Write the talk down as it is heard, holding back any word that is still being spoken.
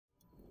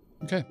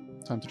Okay,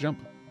 time to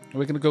jump.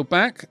 We're going to go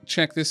back,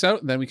 check this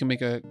out, then we can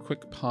make a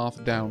quick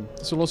path down.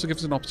 This will also give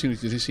us an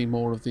opportunity to see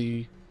more of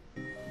the...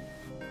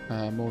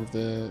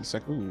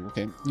 Ooh,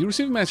 okay. You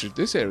receive a message.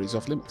 This area is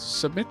off limits.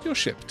 Submit your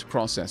ship to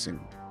processing.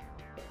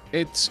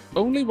 It's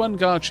only one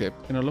guard ship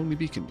in a lonely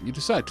beacon. You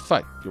decide to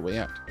fight your way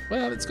out.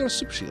 Well, it's got a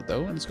super shield,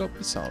 though, and it's got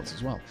missiles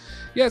as well.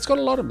 Yeah, it's got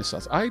a lot of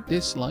missiles. I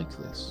dislike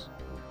this.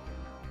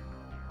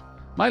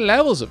 My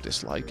levels of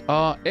dislike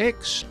are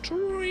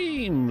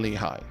extremely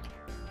high.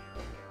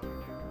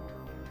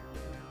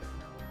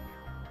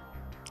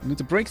 I need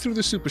to break through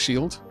the super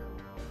shield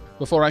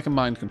before I can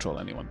mind control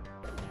anyone.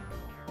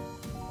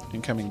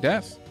 Incoming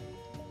death.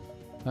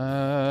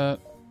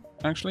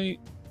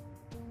 Actually...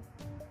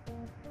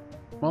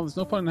 Well, there's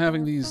no point in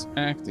having these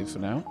active for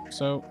now,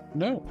 so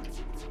no.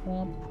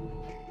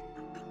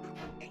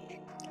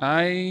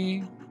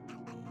 I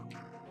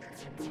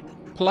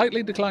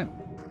politely decline.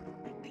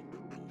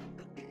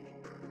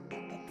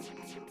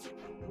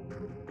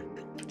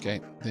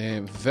 Okay,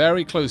 they're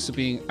very close to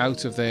being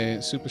out of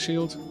their super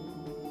shield.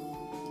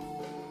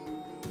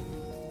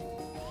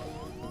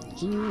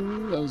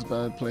 Ooh, that was a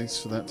bad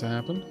place for that to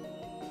happen.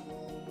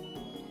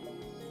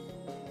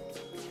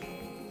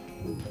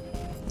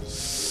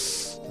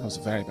 That was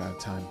a very bad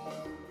time.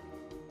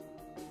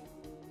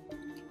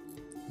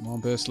 Come on,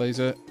 burst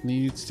laser.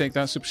 Need to take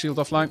that super shield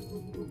offline.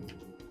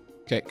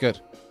 Okay, good.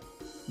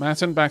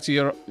 Martin, back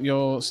to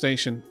your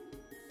station.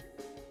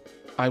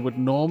 I would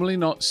normally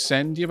not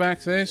send you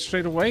back there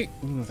straight away.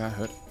 Ooh, that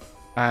hurt.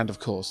 And of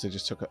course, they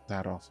just took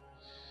that off.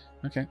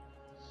 Okay.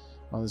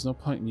 Well, there's no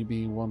point in you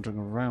being wandering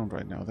around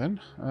right now then.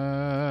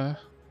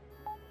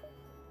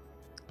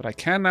 But I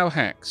can now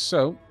hack,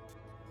 so...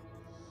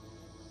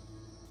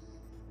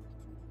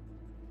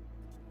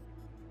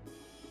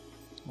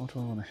 What do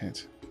I want to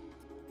hit?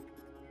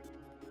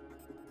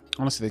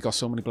 Honestly, they got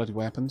so many bloody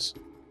weapons.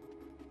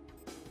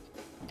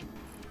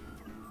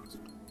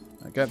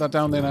 Get that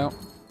down there now.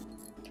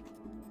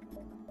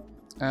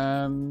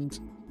 And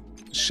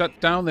shut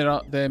down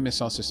their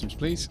missile systems,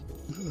 please.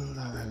 Ugh,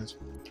 that hurt.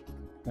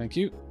 Thank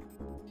you.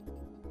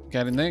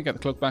 Get in there, get the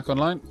cloak back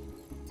online.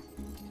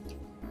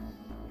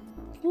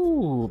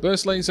 Ooh,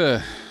 burst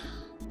laser.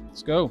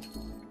 Let's go.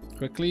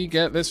 Quickly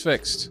get this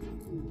fixed.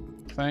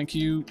 Thank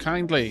you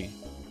kindly.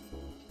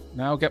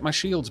 Now get my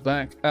shields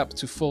back up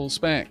to full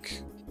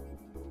spec.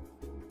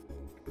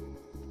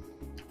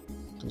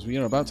 Because we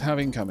are about to have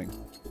incoming.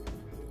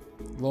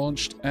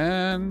 Launched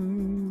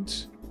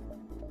and...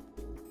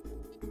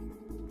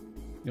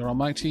 You're on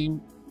my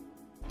team.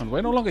 And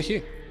we're no longer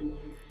here.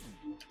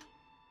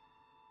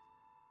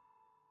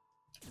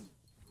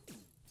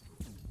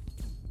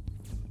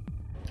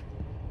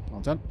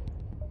 Well done.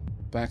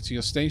 Back to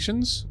your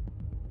stations.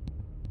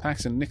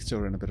 Pax and Nictor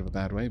are in a bit of a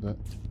bad way, but...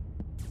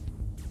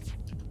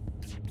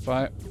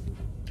 Fire.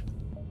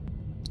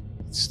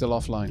 It's still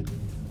offline.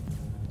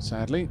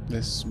 Sadly,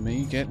 this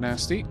may get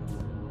nasty.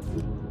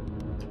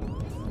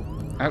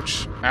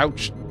 Ouch.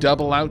 Ouch.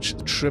 Double ouch.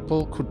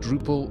 Triple.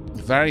 Quadruple.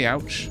 Very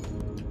ouch.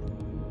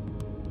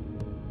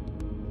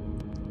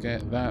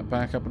 Get that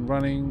back up and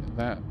running.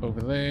 That over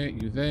there.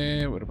 You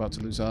there. We're about to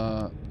lose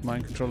our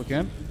mind control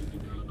again.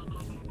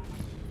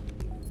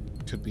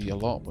 Could be a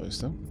lot worse,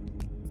 though.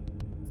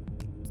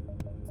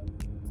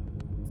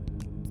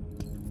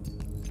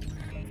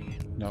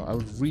 No, I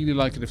would really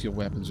like it if your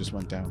weapons just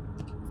went down.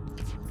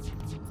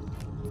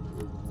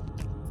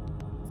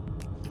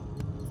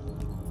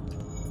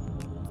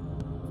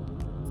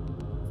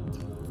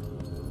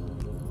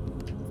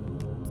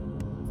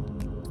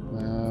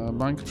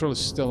 Mind control is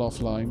still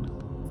offline.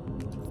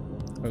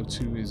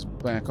 O2 is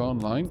back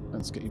online.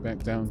 Let's get you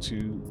back down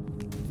to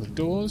the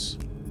doors.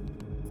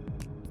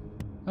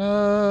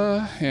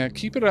 Yeah,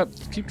 keep it up.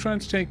 Keep trying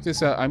to take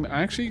this out. I'm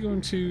actually going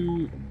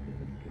to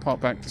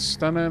pop back the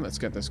stunner. Let's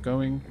get this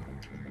going.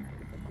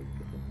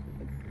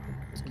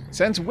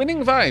 Sends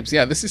winning vibes.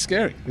 Yeah, this is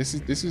scary. This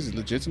is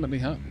legitimately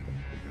hard.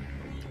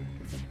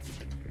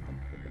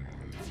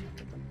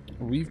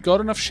 We've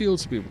got enough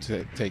shields to be able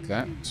to take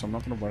that, so I'm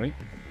not going to worry.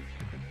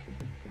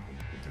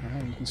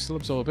 We can still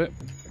absorb it.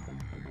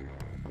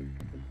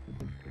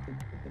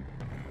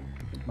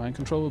 Mind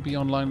control will be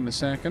online in a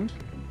second.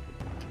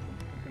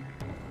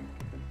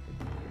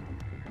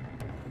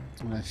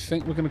 And I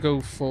think we're going to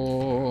go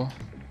for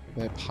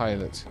their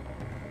pilot.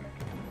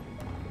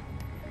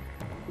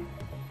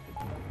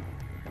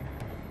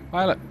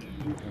 Pilot.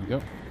 There we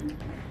go.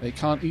 They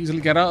can't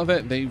easily get out of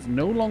it. They've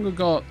no longer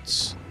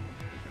got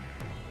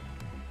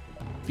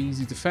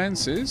easy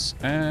defenses.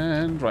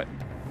 And, right.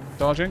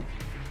 Dodging.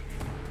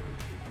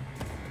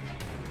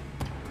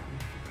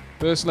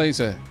 Burst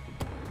laser.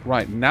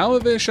 Right, now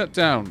that they're shut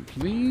down,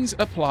 please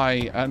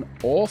apply an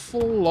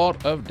awful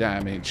lot of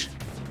damage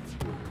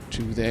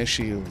to their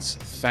shields.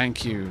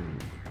 Thank you.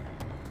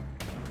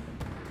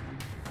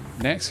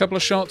 Next couple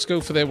of shots go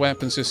for their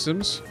weapon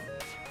systems.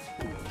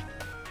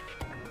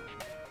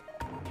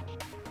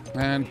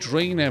 And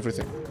drain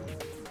everything.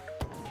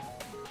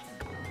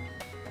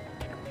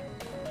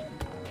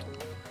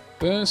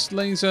 Burst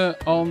laser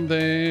on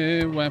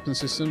their weapon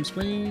systems,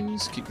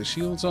 please. Keep the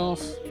shields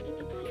off.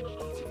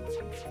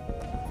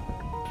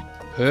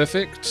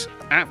 Perfect.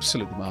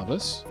 Absolutely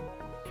marvellous.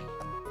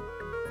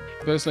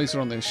 Burst laser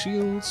on their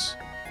shields.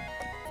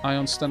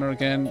 Ion stunner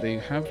again. They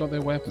have got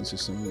their weapon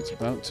system. It's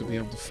about to be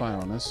able to fire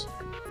on us.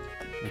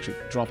 Actually,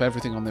 drop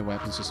everything on their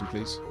weapon system,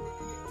 please.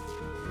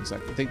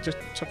 Exactly. They just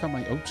took out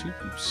my O2, you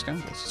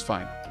scoundrels. It's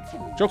fine.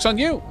 Joke's on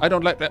you! I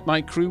don't let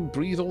my crew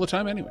breathe all the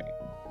time anyway.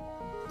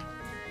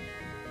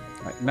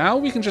 Right, now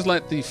we can just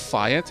let the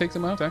fire take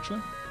them out,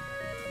 actually.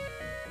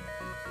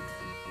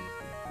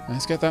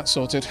 Let's get that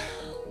sorted.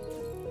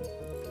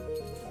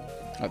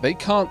 Right, they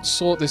can't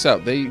sort this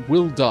out. They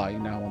will die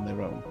now on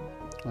their own.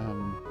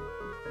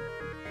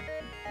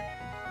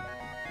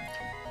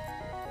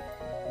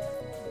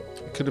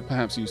 I could have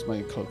perhaps used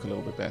my cloak a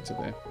little bit better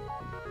there.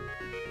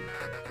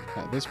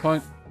 At this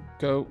point,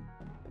 go.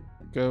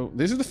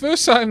 This is the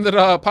first time that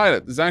our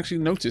pilot has actually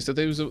noticed that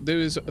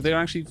they're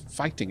actually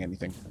fighting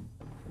anything.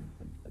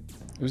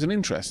 It was an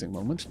interesting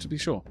moment, to be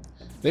sure.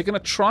 They're going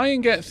to try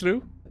and get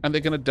through, and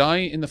they're going to die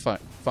in the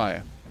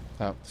fire.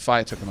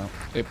 Fire took them out.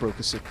 It broke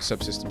a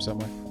subsystem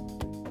somewhere.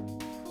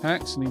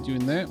 Pax, need you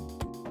in there.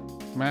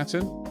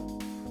 Martin.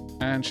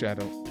 And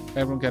Shadow.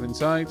 Everyone get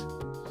inside.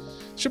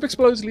 Ship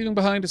explodes, leaving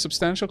behind a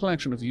substantial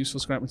collection of useful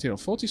scrap material.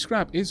 40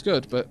 scrap is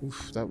good, but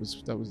oof, that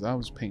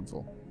was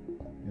painful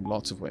in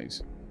lots of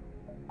ways.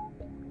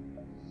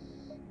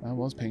 That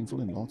was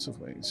painful in lots of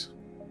ways.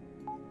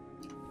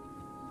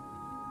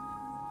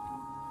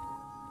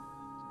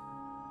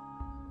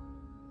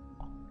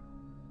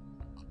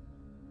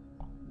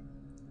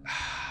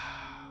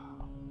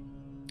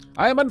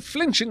 I am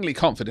unflinchingly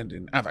confident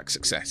in Aavak's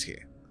success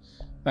here.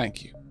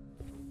 Thank you.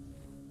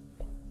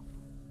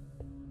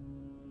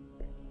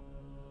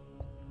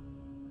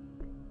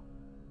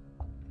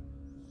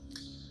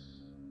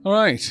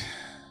 Alright.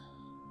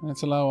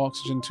 Let's allow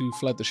oxygen to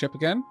flood the ship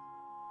again.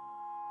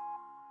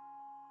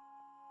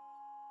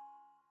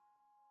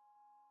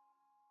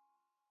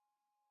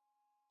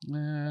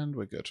 And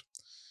we're good.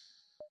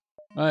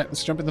 Alright,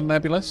 let's jump into the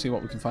nebula, see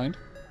what we can find.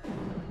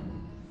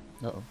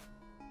 Uh-oh.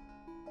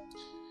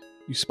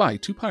 You spy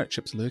 2 pirate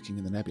ships lurking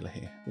in the nebula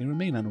here. They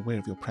remain unaware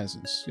of your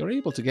presence. You're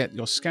able to get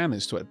your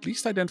scanners to at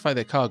least identify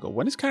their cargo.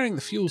 One is carrying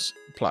the fuel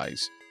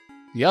supplies,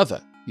 the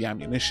other, the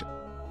ammunition.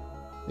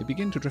 They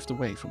begin to drift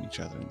away from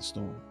each other in the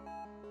storm.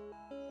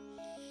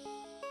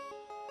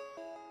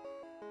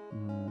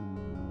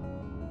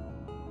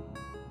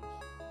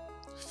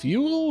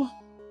 Fuel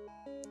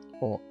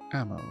or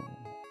ammo?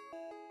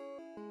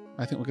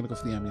 I think we're going to go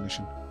for the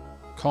ammunition.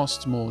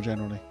 Costs more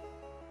generally.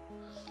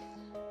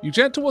 You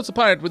jet towards the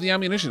pirate with the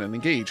ammunition and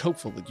engage,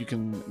 hopeful that you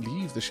can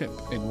leave the ship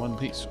in one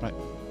piece. Right,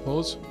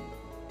 pause.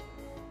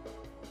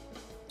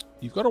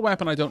 You've got a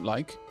weapon I don't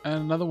like,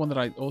 and another one that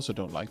I also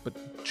don't like,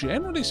 but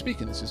generally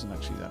speaking, this isn't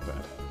actually that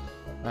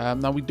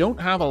bad. Now, we don't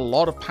have a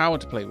lot of power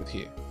to play with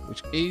here,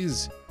 which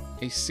is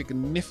a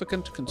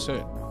significant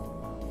concern.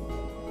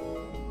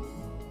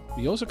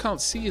 We also can't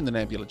see in the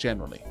nebula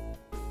generally.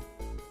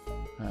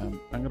 I'm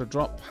going to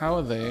drop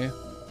power there.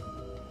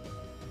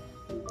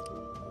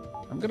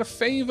 I'm going to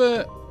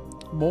favour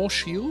more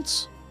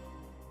shields.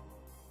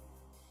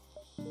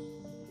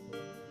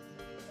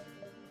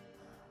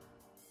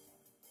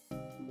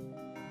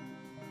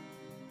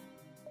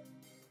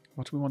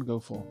 What do we want to go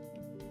for?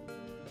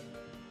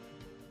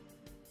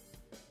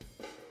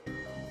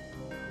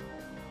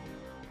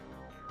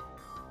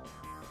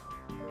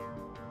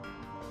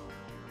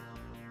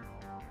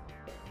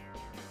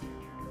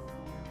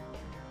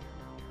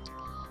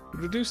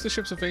 Reduce the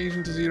ship's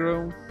evasion to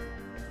 0.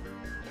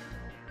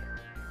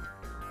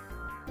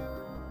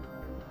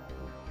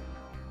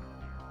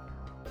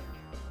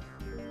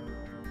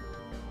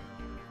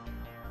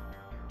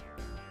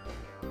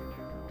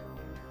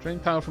 Drain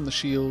power from the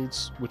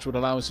shields, which would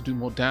allow us to do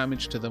more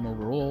damage to them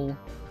overall.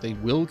 They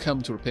will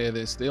come to repair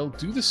this. They'll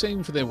do the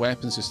same for their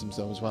weapon systems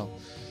though as well.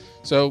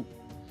 So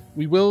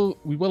we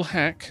will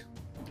hack.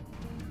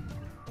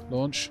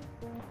 Launch.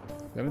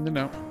 Get in there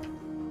now.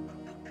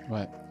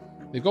 Right.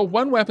 They've got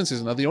one weapon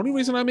system. Now the only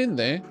reason I'm in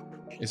there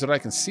is that I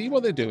can see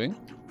what they're doing.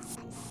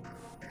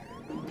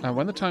 And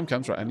when the time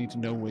comes, right, I need to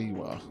know where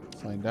you are.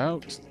 Find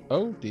out.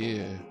 Oh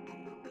dear.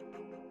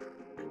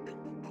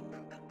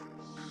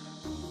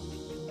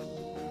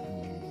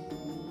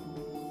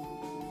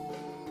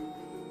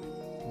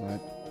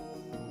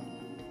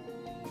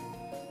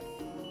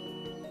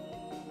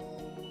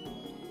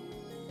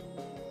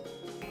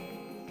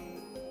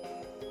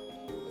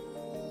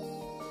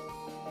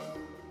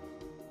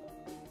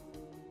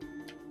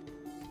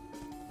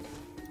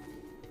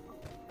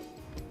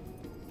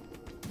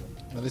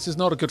 Now, this is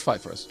not a good fight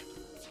for us.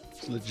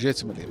 It's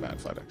legitimately a bad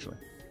fight, actually.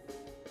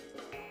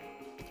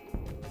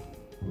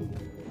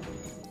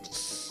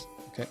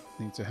 Okay,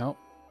 need to help.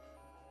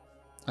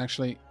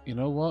 Actually, you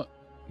know what?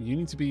 You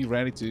need to be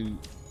ready to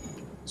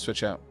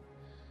switch out.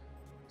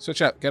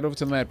 Switch out. Get over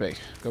to the med bay.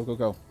 Go, go,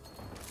 go.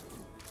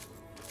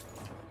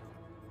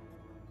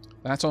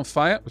 That's on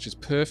fire, which is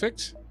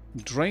perfect.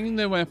 Draining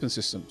their weapon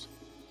systems.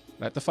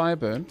 Let the fire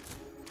burn.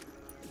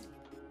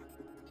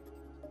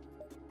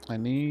 I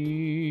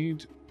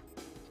need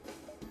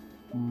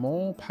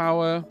more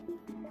power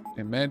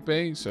in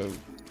medbay, so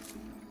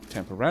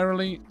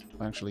temporarily.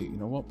 Actually, you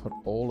know what? Put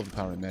all of the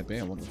power in medbay.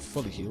 I want them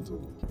fully healed.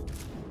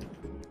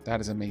 That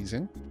is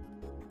amazing.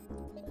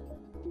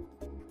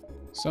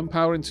 Some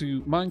power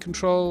into mind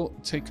control.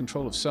 Take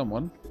control of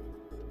someone.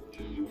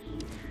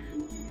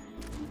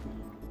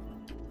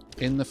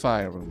 In the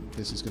fire room.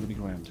 This is going to be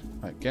grand.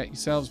 Right, get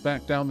yourselves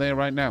back down there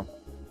right now.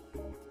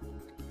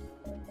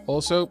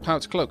 Also, power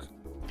to cloak.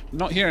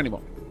 Not here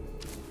anymore.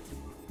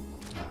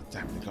 Ah,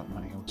 damn, they got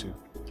money. O2.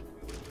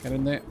 Get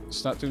in there.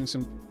 Start doing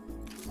some...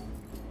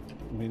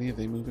 Really? Are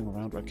they moving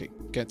around? Okay,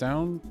 get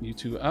down. You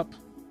two up.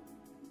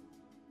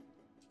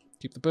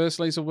 Keep the burst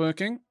laser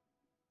working.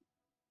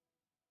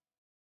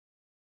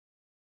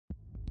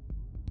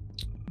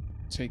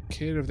 Take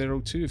care of their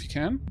O2 if you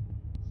can.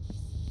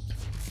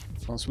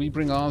 Whilst we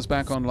bring ours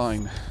back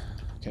online.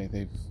 Okay,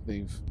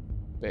 they've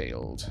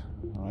bailed.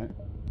 Alright.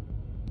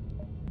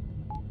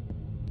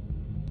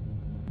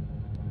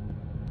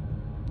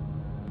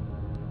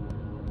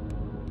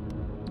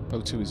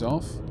 O2 is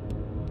off.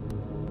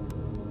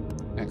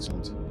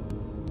 Excellent.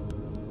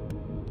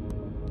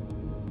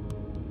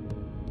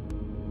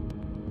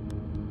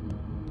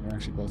 They're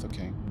actually both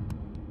okay.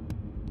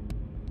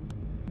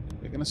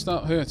 They're going to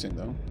start hurting,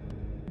 though.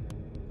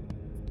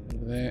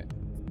 Over there.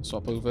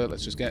 Swap over.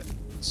 Let's just get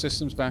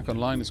systems back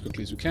online as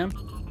quickly as we can.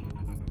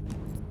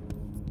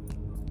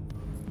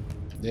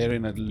 They're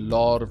in a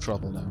lot of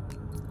trouble now.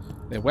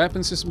 Their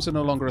weapon systems are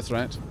no longer a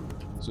threat.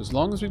 So as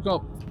long as we've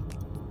got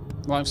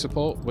life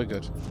support, we're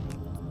good.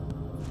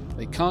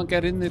 They can't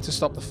get in there to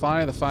stop the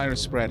fire. The fire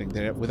is spreading.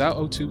 Without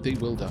O2, they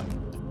will die.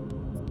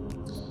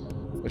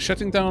 We're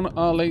shutting down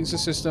our laser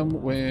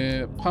system.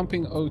 We're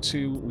pumping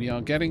O2. We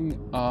are getting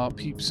our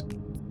peeps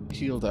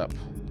healed up.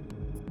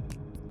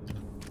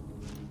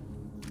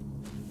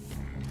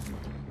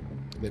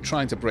 They're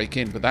trying to break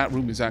in, but that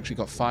room has actually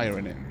got fire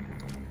in it.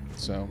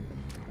 So...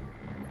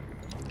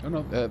 Oh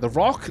no, the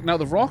rock... Now,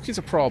 the rock is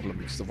a problem,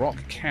 because the rock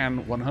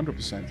can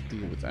 100%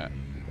 deal with that.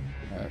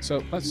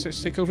 So, let's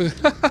just take over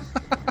the...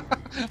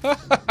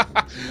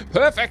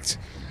 Perfect!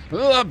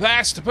 The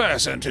best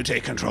person to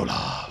take control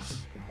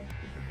of.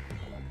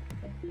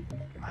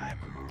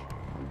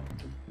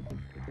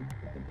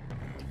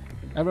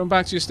 Everyone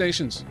back to your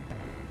stations.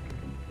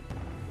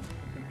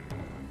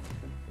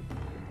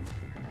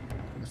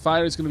 The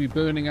fire is going to be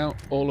burning out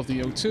all of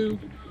the O2.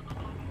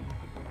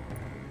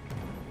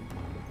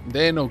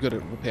 They're no good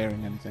at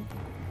repairing anything.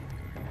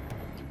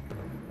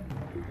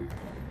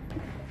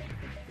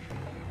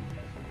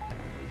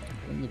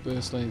 Bring the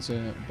burst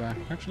laser back.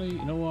 Actually,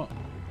 you know what?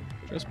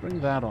 Just bring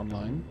that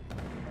online.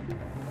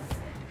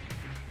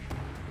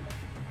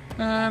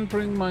 And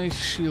bring my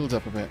shield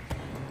up a bit.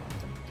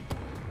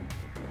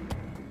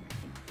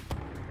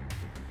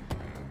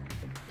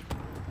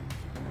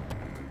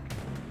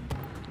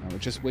 Now we're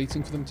just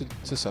waiting for them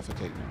to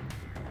suffocate now.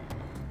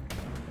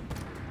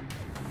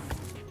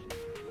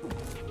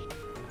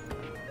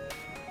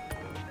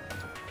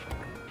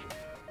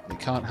 They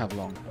can't have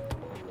long.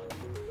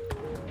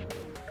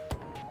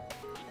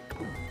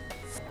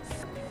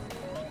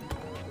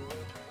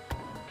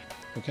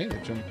 Okay, they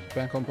jumped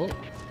back on board.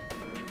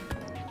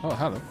 Oh,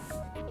 hello.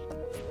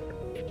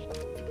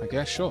 I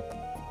guess, sure.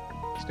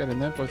 Let's get in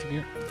there, both of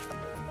you.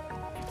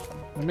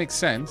 That makes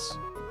sense.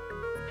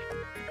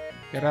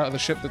 Get out of the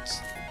ship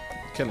that's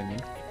killing you.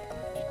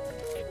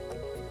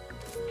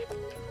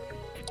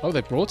 Oh,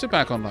 they brought it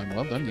back online.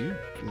 Well done, you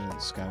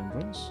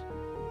scoundrels.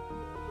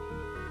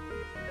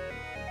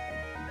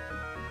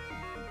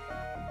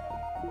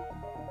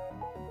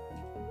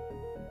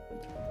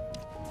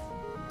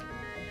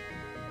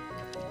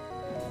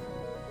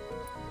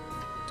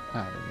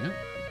 Ah, there we go.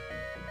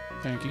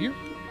 Thank you.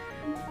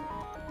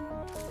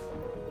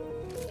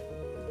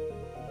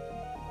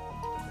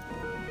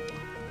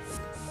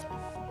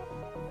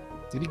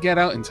 Did he get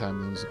out in time,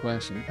 though, was the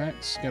question.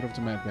 Pax, get over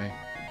to medbay.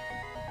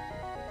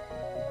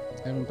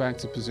 Heading back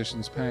to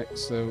positions, Pax,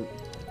 so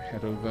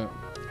head over.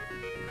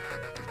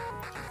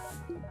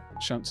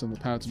 Shunt some of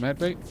the power to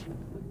medbay.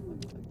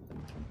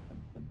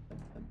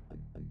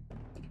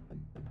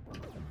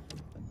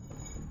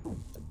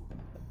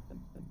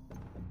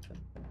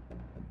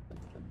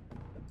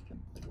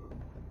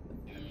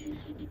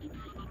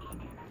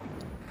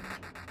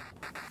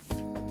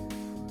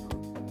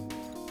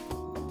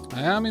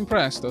 I am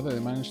impressed, though, that they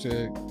managed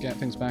to get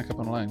things back up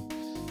online.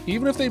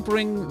 Even if they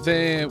bring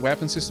their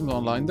weapon system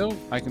online, though,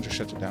 I can just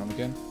shut it down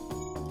again.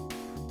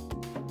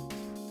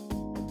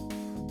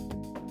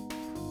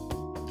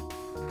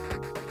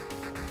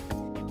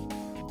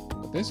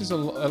 But this is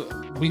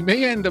we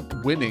may end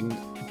up winning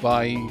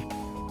by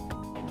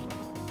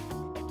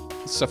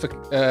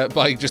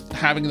by just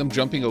having them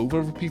jumping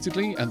over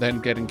repeatedly and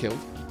then getting killed.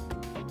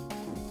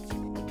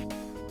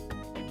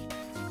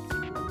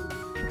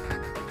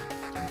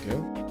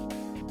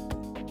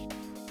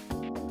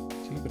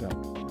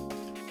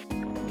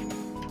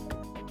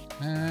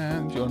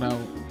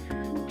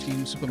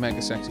 Super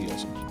mega sexy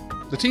awesome.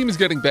 The team is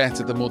getting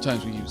better the more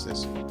times we use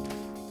this.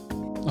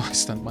 Oh, I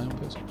stunned my own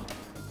person.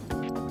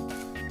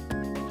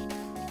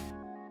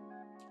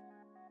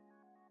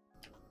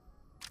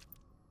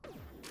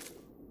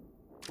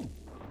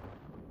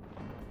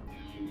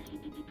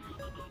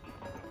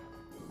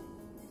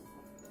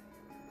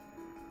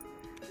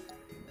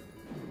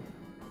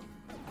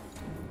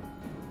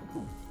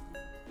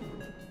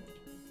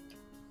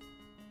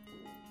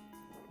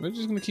 We're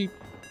just going to keep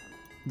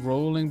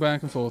rolling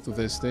back and forth with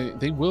this.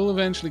 They will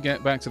eventually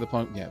get back to the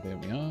point. Yeah, there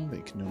we are. They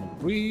can no longer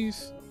breathe.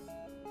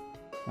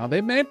 Now,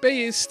 their med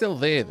bay is still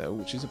there, though,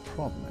 which is a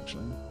problem,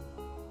 actually.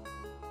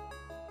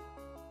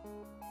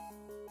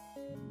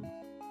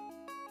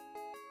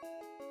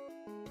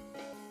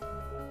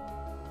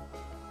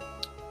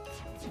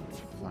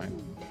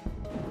 Fine.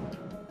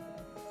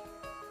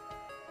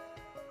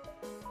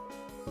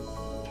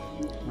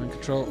 Mind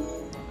control.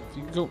 If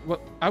you go, well,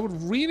 I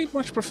would really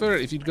much prefer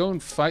it if you'd go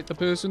and fight the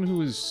person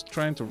who is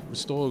trying to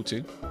restore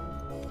O2.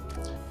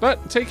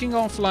 But taking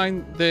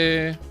offline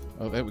there.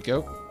 Oh, there we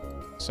go.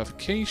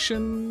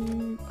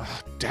 Suffocation. Oh,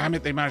 damn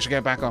it, they managed to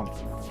get back on.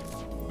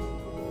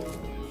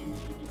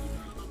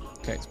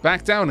 Okay, it's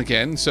back down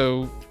again,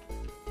 so.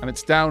 And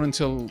it's down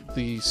until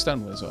the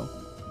stun wears off.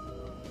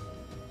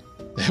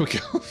 There we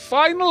go.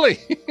 Finally!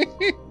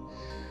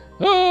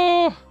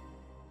 Oh!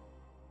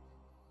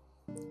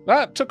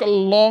 That took a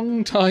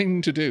long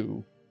time to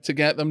do, to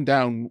get them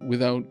down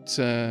without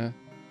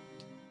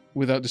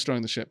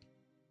destroying the ship.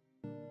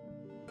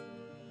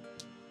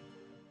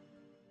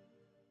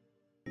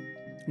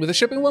 With the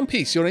ship in one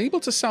piece, you're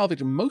able to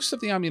salvage most of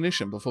the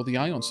ammunition before the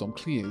ion storm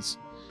clears,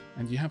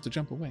 and you have to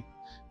jump away.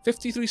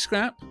 53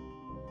 scrap,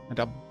 and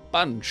a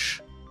bunch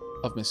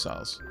of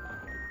missiles.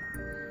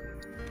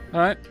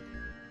 Alright.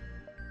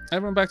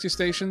 Everyone back to your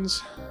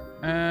stations,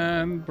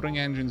 and bring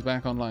engines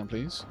back online,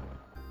 please.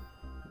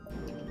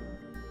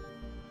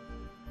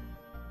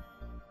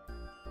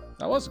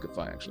 That was a good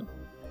fight, actually.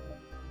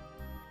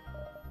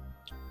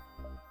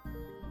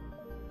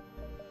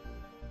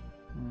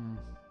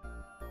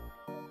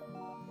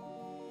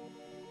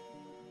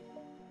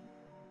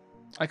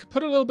 I could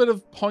put a little bit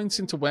of points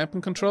into weapon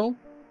control.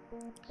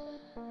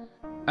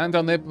 And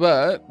on there,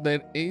 but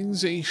there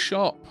is a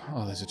shop.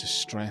 Oh, there's a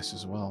distress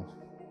as well.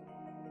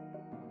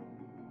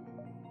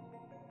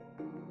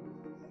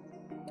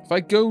 If I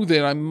go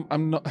there, I'm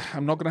not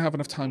going to have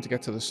enough time to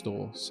get to the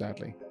store,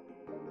 sadly.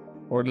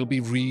 Or it'll be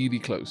really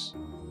close.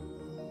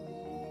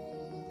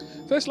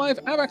 First live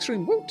Aavak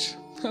stream. Woot!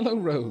 Hello,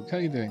 Rogue. How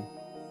you doing?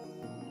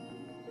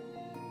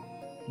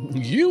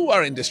 You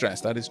are in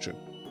distress. That is true.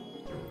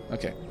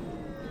 Okay.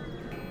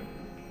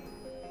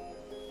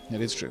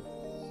 It is true.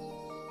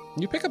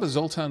 You pick up a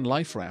Zoltan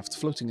life raft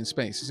floating in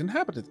space. His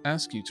inhabitant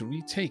asks you to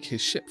retake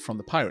his ship from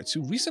the pirates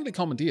who recently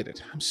commandeered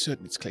it. I'm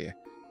certain it's clear,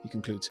 he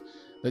concludes,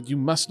 that you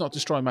must not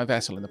destroy my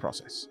vessel in the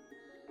process.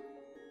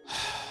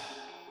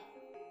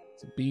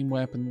 It's a beam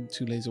weapon,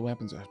 2 laser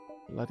weapons are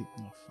bloody...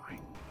 Oh,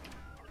 fine.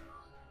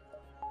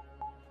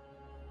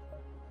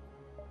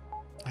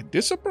 I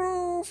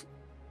disapprove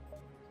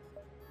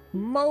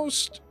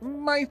most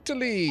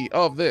mightily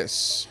of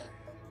this.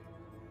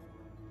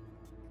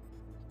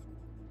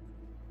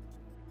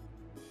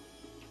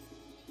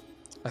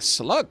 A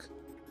slug?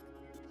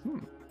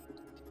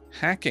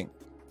 Hacking.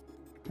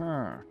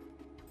 Huh.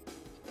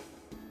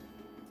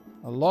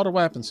 A lot of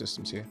weapon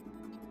systems here.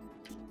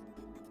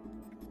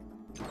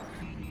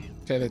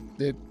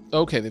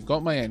 Okay, they've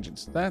got my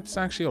engines. That's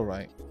actually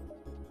alright.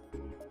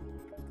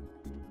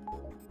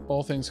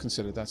 All things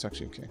considered, that's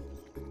actually okay.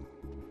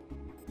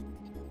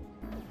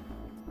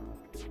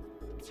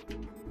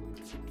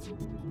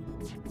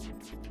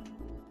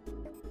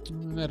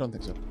 I don't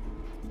think so.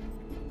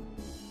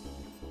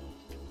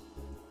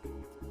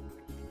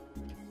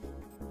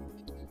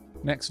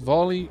 Next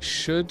volley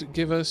should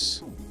give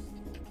us...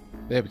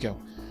 There we go.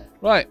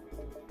 Right.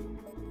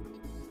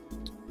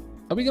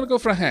 Are we going to go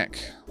for a hack?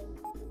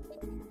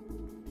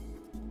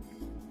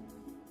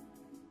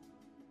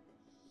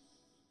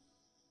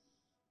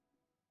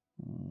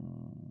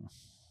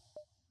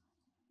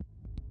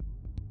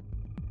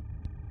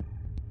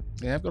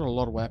 They have got a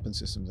lot of weapon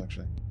systems,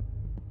 actually.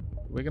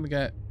 We're going to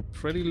get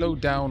pretty low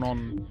down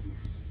on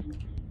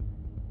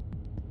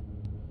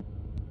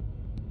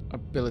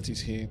abilities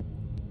here.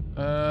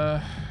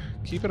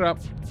 Keep it up.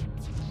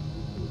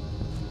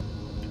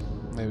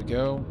 There we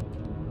go.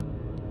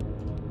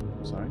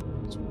 Sorry.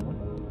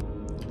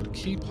 We'll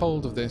keep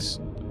hold of this.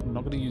 I'm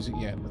not going to use it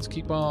yet. Let's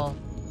keep our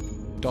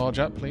dodge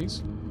up,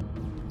 please.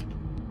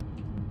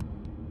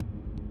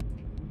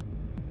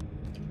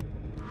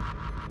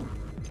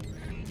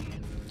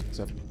 It's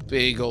a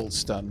big old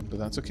stun, but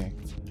that's okay.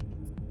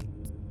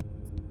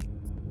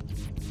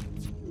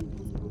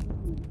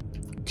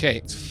 Okay,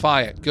 it's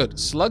fired. Good.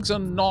 Slugs are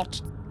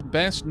not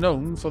best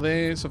known for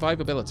their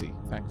survivability,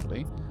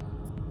 thankfully.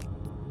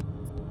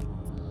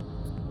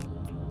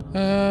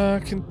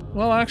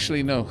 Well,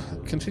 actually, no.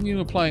 Continue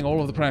applying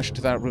all of the pressure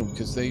to that room,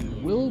 because they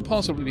will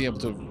possibly be able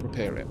to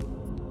repair it.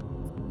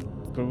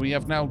 But we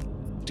have now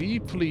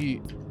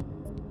deeply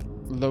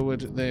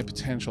lowered their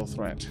potential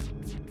threat.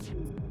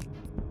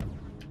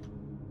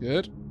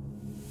 Good.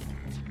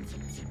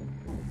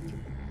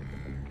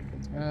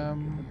 No.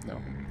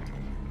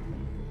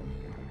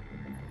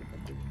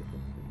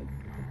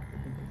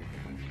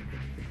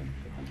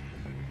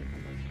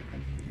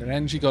 The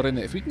energy got in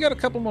it. If we can get a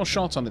couple more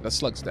shots on it, that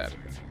slug's dead.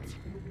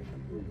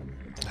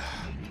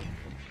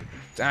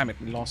 Damn it,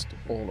 we lost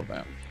all of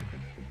that.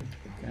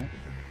 Okay.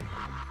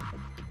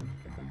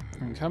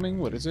 Incoming,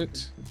 what is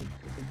it?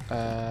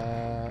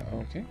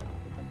 Okay. Not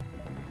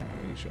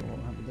really sure what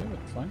happened there,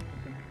 but fine.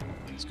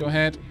 Let's go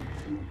ahead.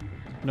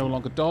 No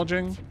longer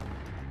dodging.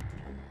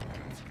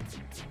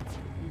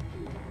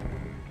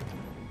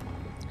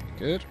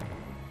 Good.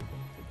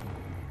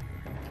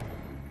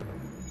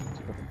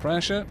 Keep up the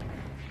pressure.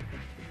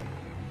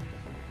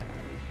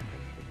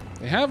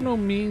 They have no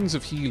means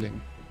of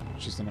healing,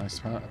 which is the nice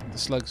part. The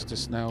slug's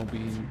just now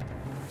being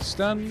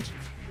stunned.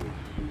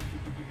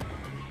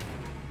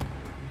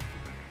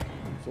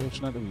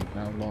 Unfortunately, we've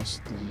now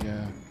lost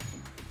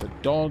the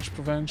dodge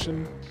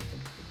prevention.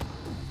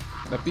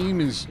 That beam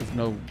is of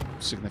no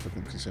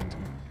significant concern to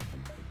me.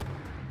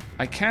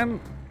 I can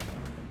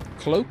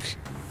cloak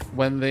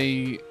when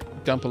they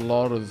dump a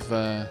lot of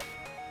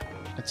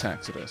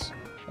attacks at us.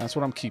 That's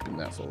what I'm keeping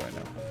that for right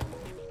now.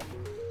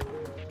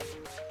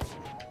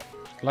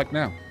 Like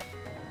now.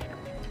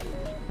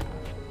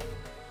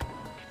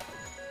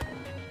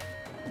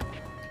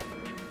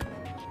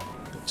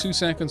 Got 2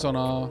 seconds on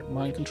our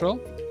mind control.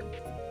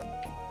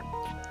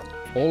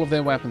 All of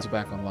their weapons are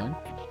back online,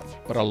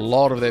 but a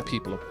lot of their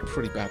people are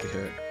pretty badly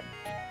hurt.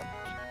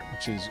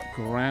 Which is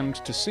grand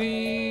to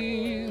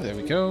see. There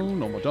we go,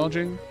 no more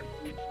dodging.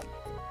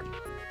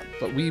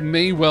 But we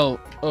may well...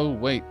 Oh,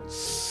 wait.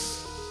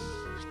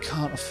 We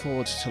can't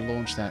afford to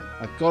launch that.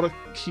 I've got to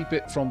keep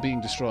it from being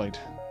destroyed.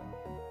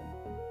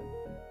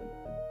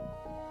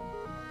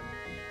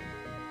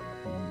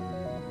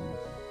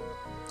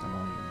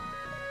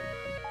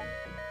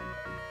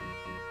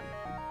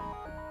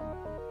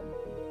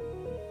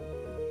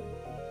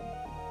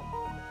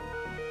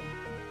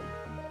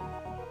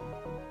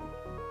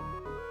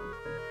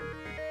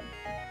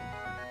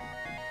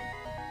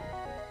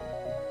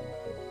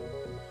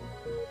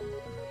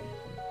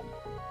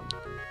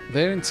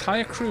 Their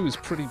entire crew is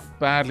pretty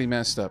badly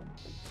messed up.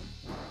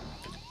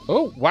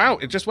 Oh, wow,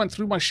 it just went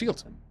through my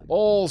shield.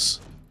 Balls.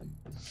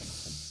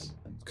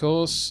 Of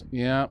course,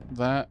 yeah,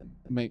 that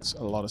makes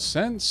a lot of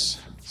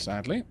sense,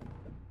 sadly.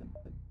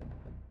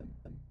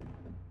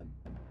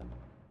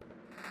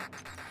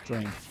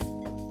 Drain.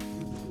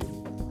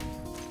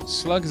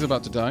 Slug is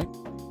about to die.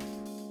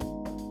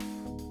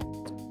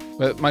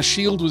 But my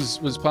shield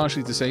was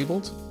partially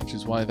disabled, which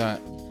is why that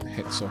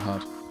hit so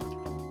hard.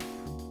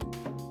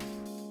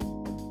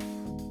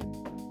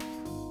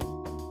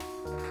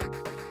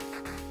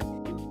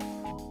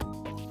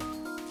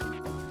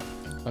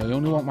 I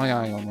only want my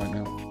eye on right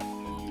now.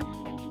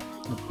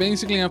 I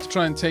basically have to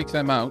try and take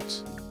them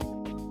out.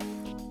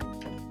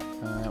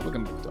 We're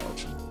going to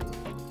dodge.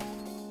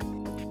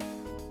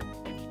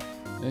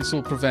 This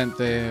will prevent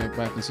their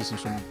weapon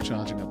systems from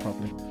charging up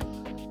properly.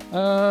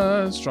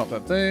 Let's drop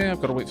that there. I've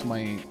got to wait for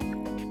my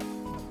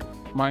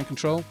mind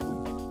control.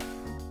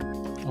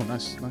 Oh,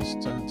 nice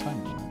timing,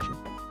 actually.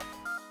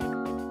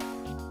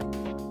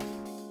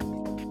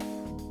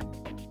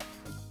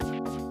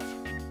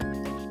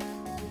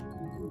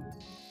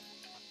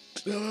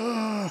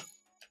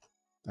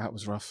 That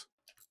was rough.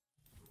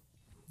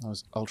 That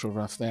was ultra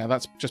rough there.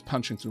 That's just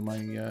punching through my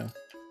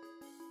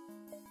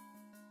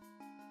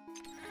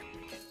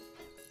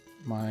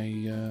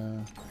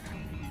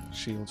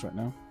shields right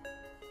now.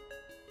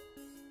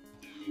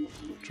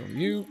 Control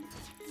you.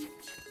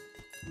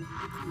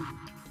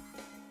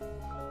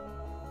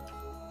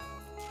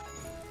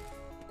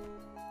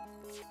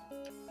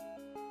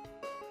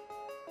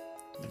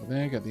 Over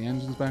there, get the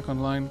engines back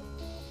online.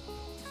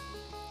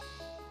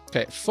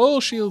 Okay, full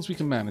shields we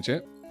can manage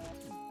it.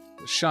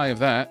 Shy of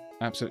that,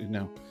 absolutely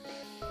no.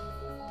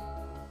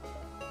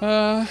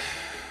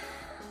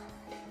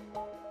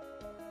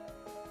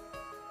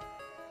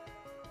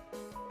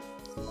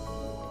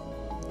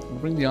 We'll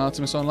bring the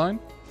Artemis online.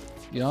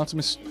 The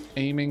Artemis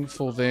aiming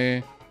for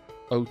their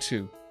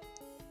O2.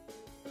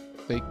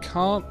 They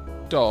can't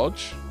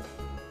dodge.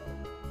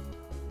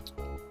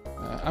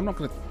 I'm not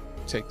going to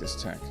take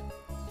this attack.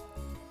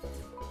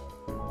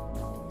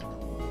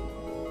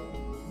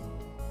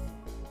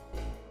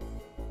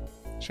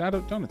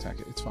 Shadow, don't attack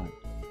it, it's fine.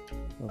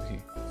 Over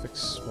here,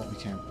 fix what we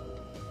can.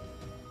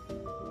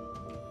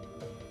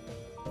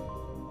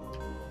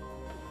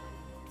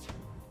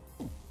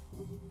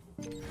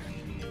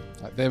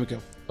 Right, there we go.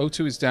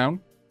 O2 is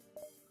down.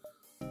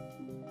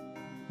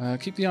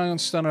 Keep the ion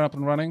stunner up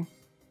and running.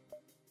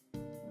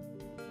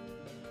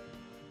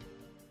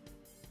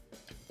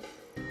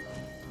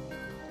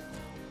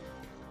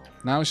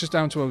 Now it's just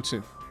down to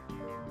O2.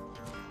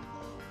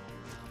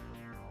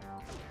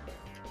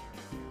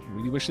 I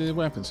really wish the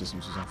weapon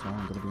systems was off now,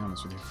 I'm going to be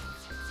honest with you.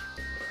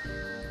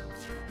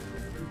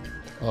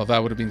 Oh,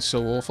 that would have been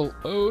so awful.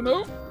 Oh,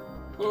 no.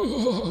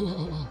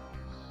 Oh.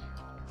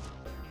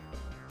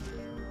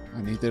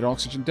 I need their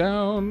oxygen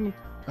down.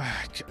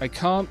 I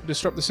can't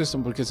disrupt the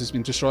system because it's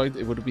been destroyed.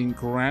 It would have been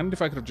grand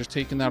if I could have just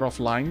taken that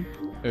offline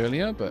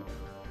earlier, but...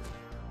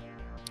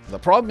 The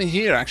problem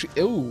here,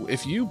 actually... Oh,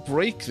 if you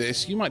break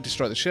this, you might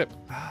destroy the ship.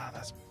 Ah,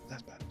 that's bad.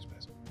 That's bad.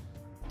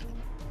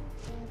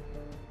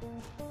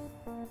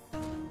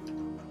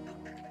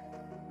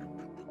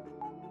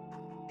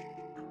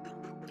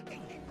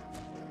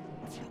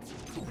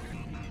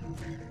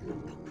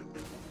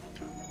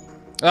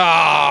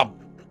 Ah,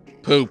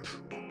 poop.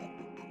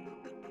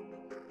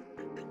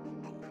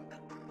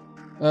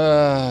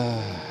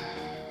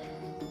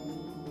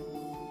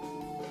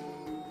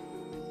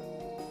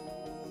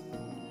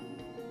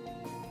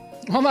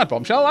 On that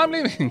bombshell, I'm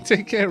leaving.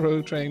 Take care,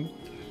 road train.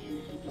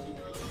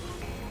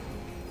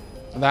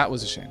 That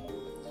was a shame.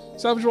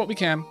 Salvage what we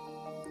can.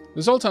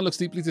 The Zoltan looks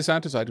deeply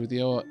dissatisfied with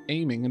your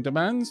aiming and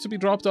demands to be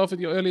dropped off at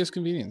your earliest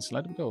convenience.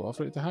 Let him go.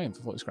 Offer it to him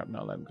for 40 scrap.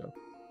 Now let him go.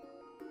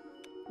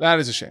 That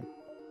is a shame.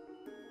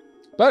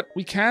 But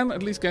we can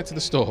at least get to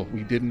the store.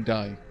 We didn't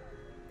die.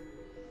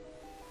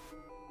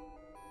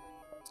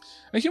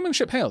 A human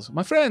ship hails.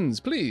 My friends,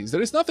 please,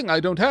 there is nothing I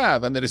don't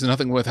have, and there is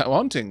nothing worth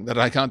wanting that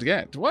I can't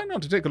get. Why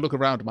not take a look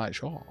around my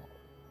shop?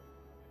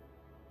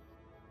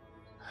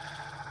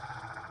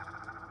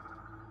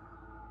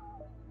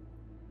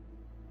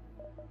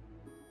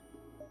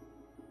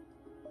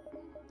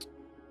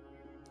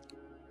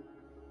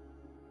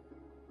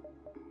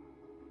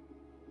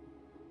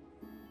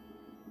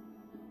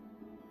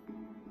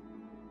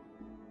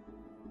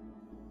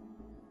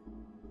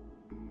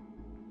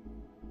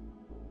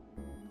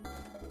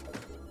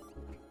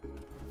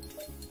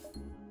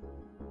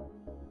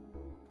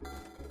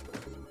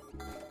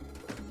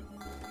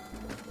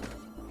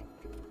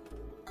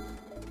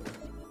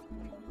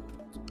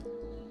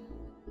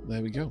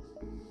 There we go.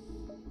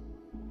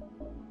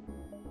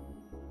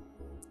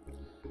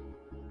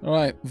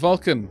 Alright,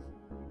 Vulcan.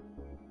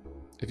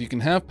 If you can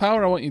have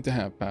power, I want you to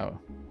have power.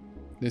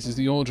 This is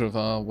the order of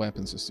our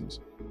weapon systems.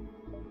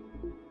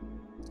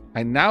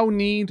 I now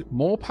need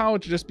more power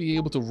to just be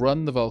able to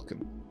run the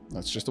Vulcan.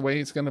 That's just the way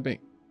it's going to be.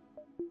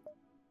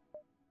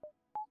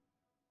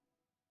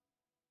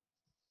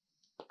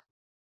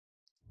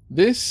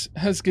 This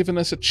has given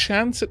us a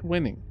chance at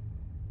winning.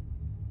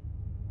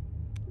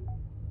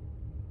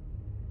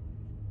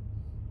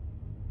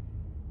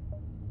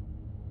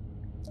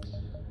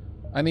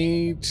 I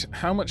need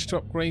how much to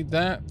upgrade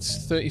that?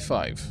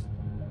 35.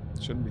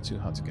 Shouldn't be too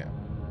hard to get.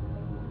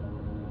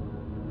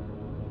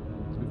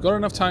 We've got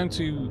enough time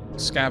to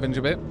scavenge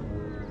a bit.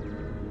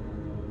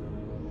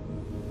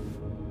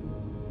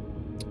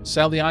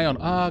 Sell the ion.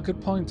 Ah, good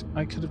point.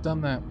 I could have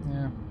done that.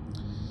 Yeah.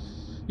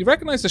 You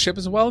recognize the ship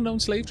as a well-known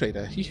slave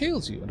trader. He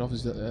hails you and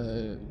offers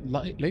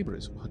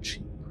laborers who are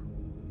cheap.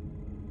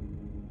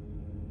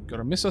 Got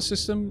a missile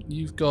system.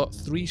 You've got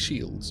 3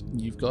 shields. And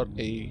you've got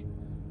a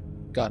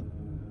gun.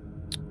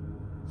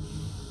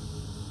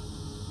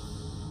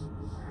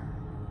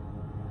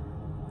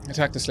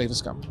 Attack the slave of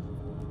scum.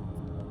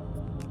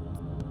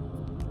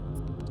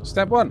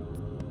 Step 1.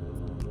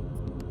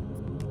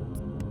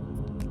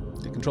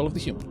 Take control of the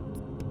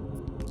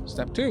human.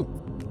 Step 2.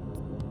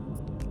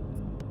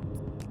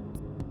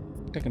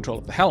 Take control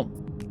of the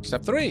helm.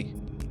 Step 3.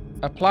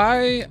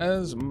 Apply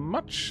as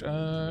much...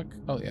 oh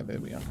yeah, there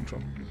we are,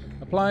 control.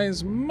 Apply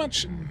as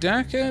much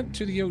DACA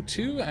to the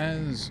O2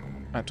 as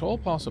at all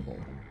possible.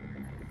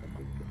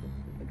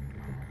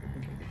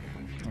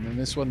 And then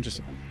this one, just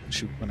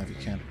shoot whenever you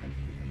can.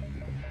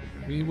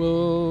 We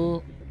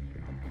will...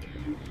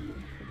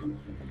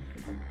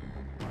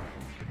 There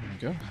we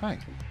go. Hi.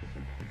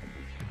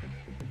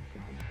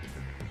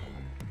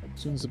 As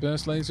soon as the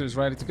burst laser is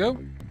ready to go.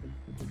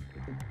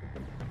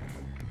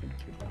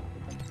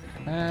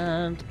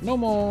 And no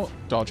more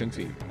dodging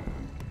feed.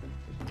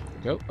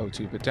 Go.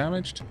 O2 bit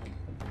damaged.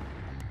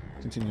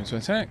 Continue to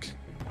attack.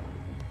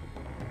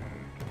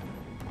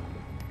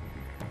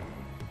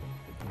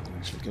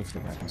 Actually, go for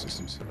the weapon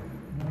systems.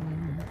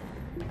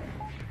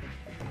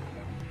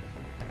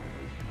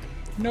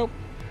 Nope.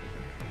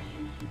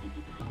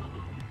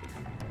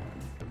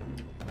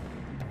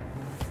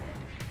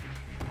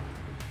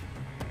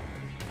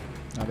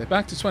 Now they're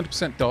back to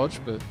 20% dodge,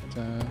 but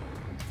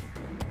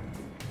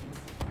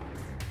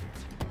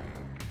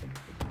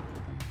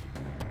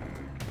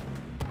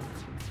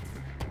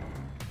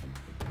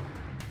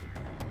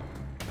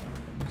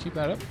keep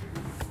that up.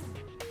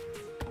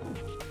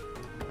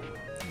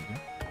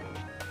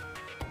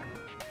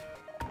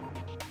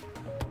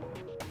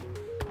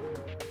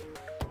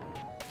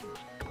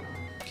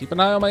 Keep an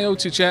eye on my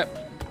O2 chat.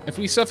 If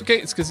we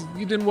suffocate, it's because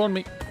you didn't warn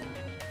me.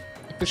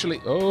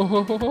 Officially.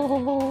 Oh,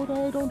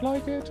 I don't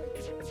like it.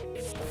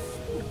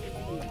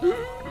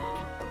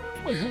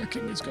 My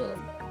hacking is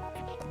gone.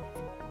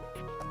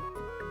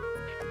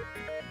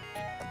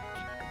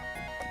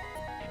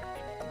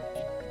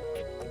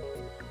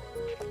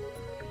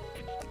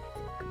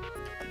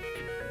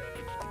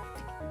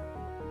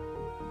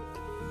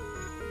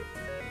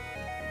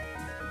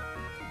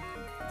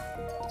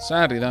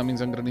 Sadly, that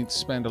means I'm going to need to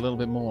spend a little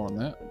bit more on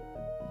that.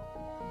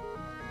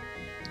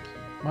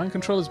 Mind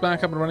control is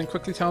back up and running.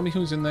 Quickly tell me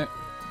who's in there.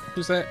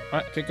 Who's there?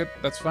 Right, okay, good.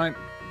 That's fine.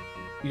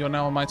 You're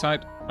now on my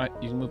side. Right,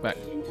 you can move back.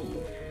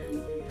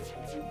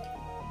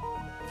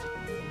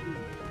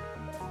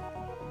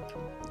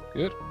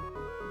 Good.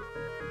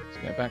 Let's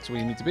get back to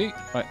where you need to be.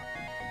 Right.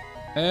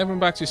 Everyone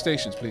back to your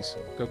stations, please.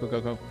 Go, go,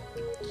 go,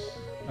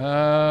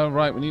 go.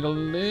 Right, we need a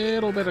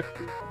little bit of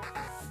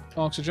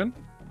oxygen.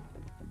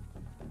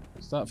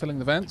 Start filling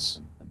the vents.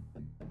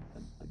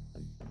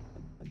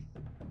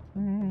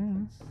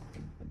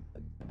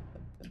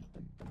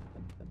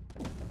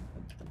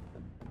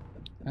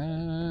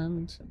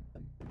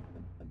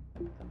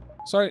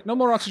 Sorry, no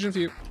more oxygen for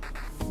you.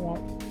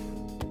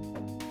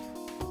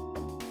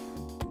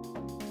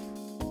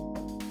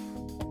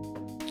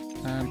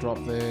 And drop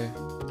there.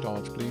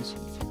 Dodge, please.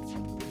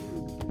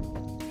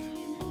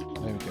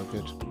 There we go,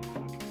 good.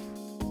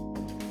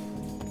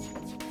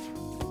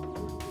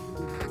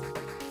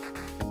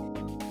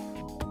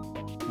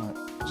 Alright,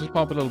 just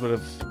pop a little bit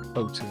of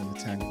O2 in the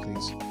tank,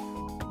 please.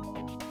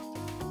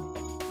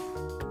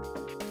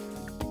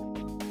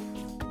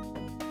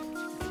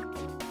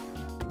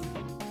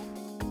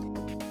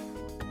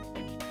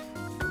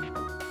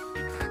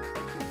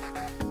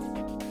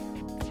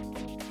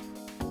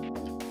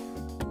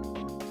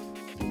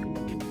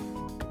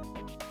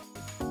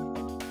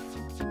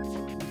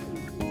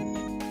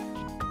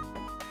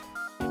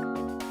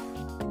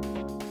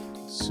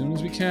 As soon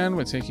as we can,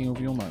 we're taking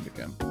over your mind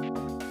again.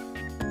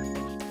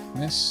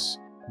 Miss,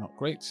 not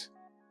great.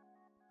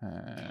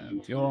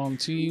 And you're on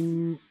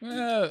team...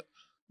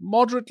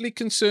 moderately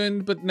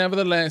concerned, but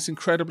nevertheless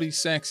incredibly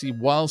sexy,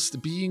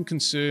 whilst being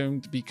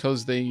concerned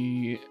because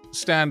they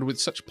stand with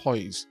such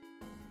poise.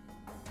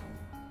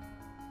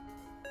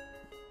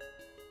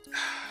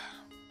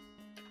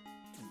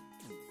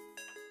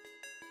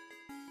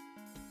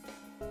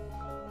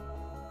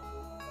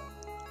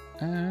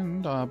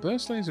 And our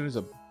burst laser is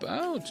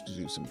about to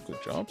do some good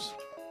jobs.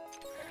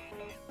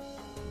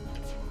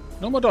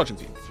 No more dodging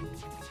for you.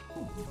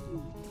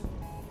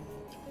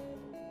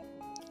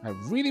 I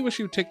really wish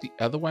you would take the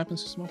other weapon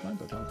system offline,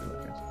 but I'll do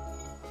it, guys.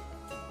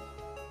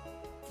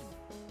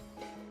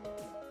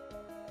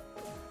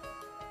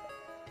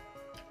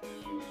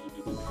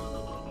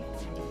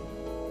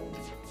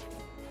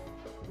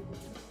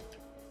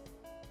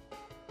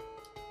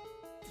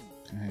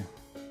 Okay.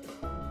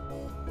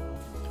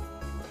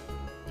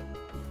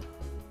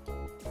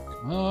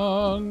 Come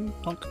on,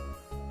 tonk.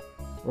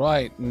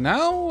 Right,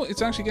 now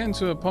it's actually getting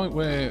to a point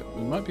where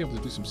we might be able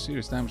to do some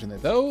serious damage in there.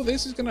 Though,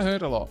 this is going to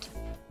hurt a lot.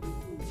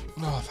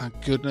 Oh,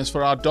 thank goodness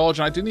for our dodge.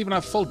 I didn't even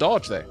have full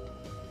dodge there.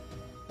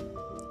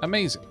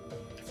 Amazing.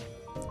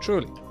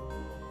 Truly.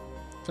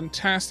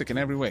 Fantastic in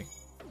every way.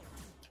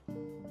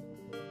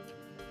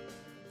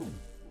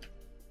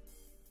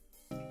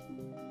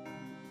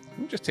 Let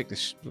me just take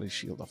this bloody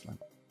shield offline.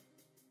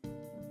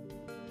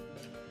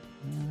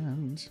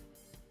 And...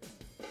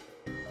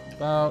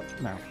 about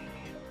now.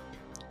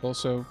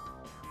 Also,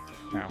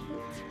 now.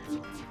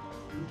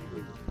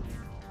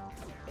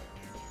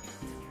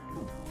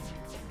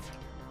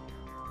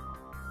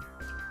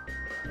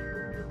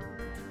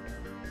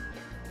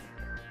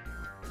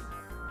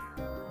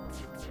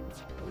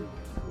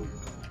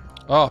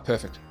 Oh,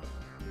 perfect.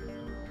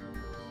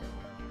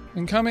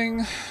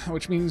 Incoming,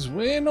 which means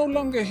we're no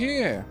longer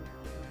here.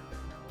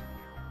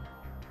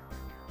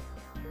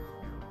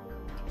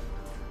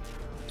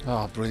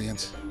 Oh,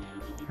 brilliant.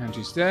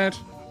 Angie's dead.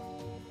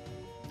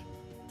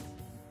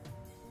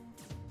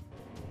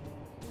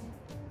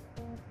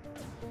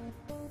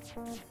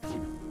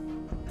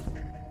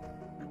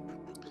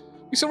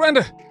 We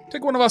surrender!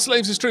 Take one of our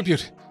slaves as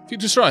tribute. If you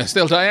destroy us,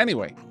 they'll die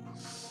anyway.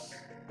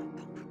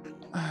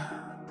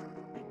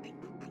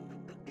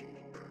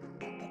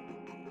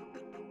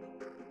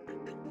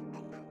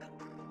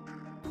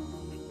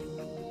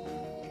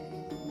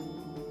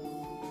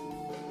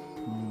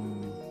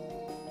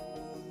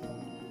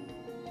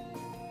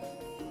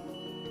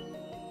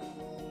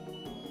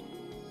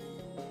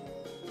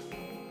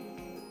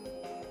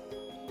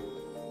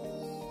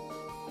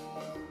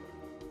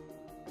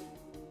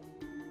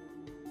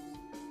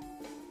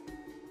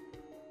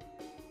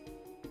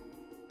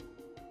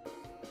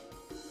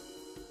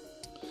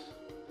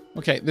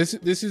 Okay,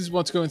 this is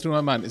what's going through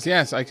my mind. Is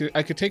yes, I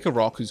could take a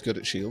rock who's good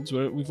at shields.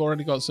 We've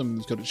already got someone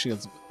who's good at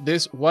shields.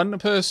 This one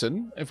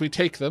person, if we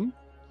take them,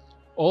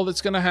 all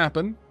that's going to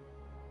happen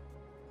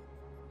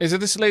is that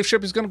the slave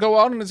ship is going to go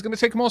on and it's going to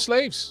take more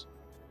slaves.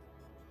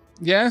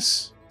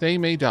 Yes, they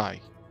may die,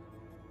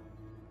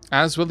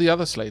 as will the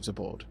other slaves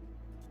aboard,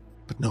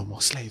 but no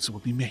more slaves will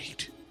be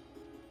made.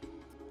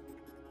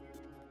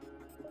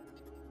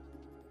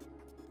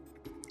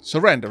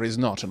 Surrender is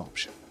not an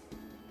option.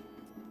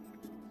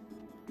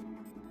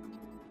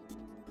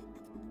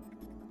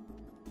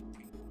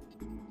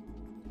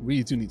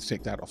 We do need to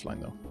take that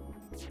offline, though.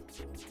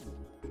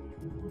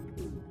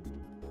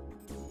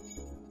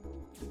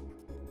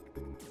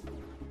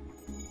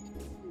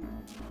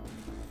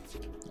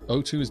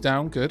 O2 is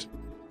down, good.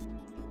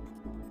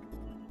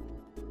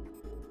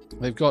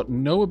 They've got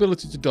no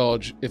ability to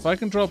dodge. If I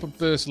can drop a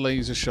burst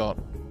laser shot...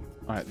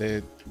 Alright,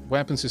 their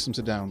weapon systems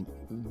are down.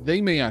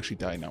 They may actually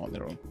die now on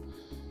their own.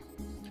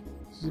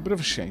 It's a bit of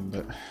a shame,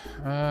 but...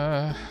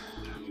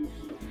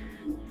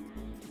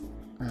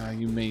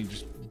 you may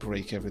just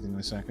break everything in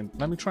a second.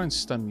 Let me try and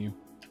stun you.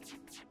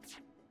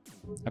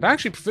 I'd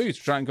actually prefer you to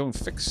try and go and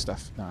fix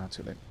stuff. Nah,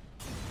 too late.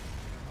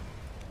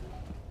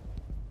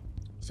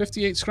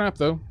 58 scrap,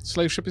 though.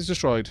 Slave ship is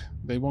destroyed.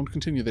 They won't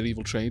continue their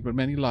evil trade, but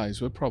many lives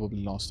were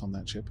probably lost on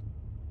that ship.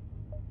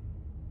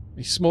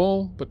 A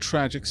small but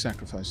tragic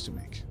sacrifice to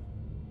make.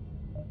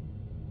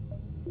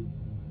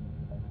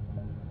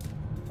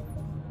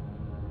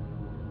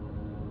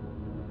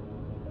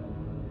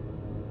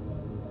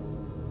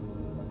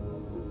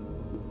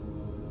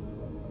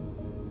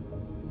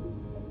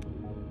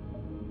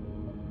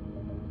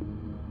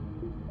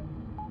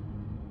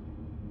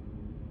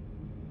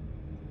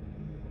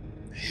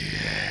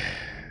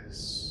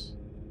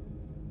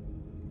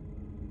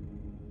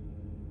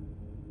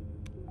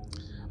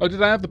 Oh,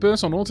 did I have the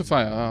burst on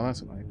auto-fire? Oh,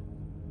 that's annoying.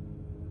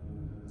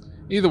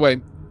 Either way,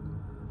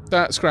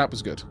 that scrap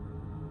was good.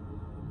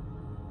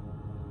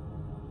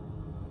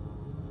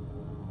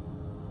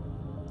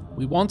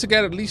 We want to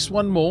get at least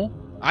one more.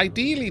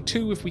 Ideally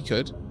 2 if we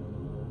could.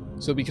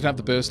 So we could have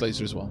the burst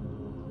laser as well.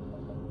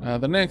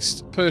 The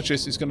next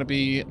purchase is going to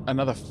be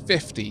another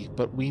 50,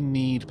 but we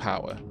need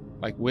power.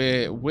 Like,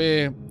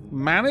 we're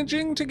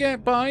managing to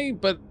get by,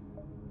 but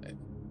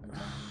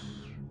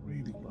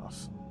really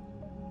rough.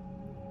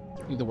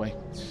 Either way.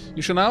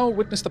 You shall now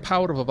witness the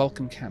power of a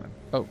Vulcan cannon.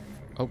 Oh,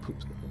 poop.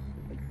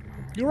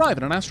 You arrive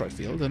in an asteroid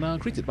field and are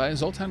greeted by a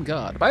Zoltan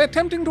guard. By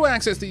attempting to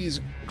access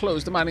these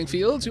closed mining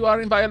fields, you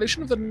are in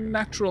violation of the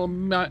Natural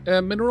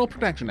Mineral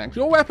Protection Act.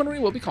 Your weaponry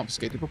will be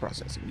confiscated for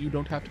processing. You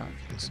don't have time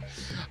for this.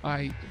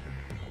 I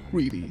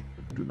really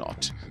do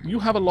not. You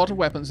have a lot of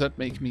weapons that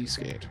make me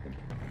scared.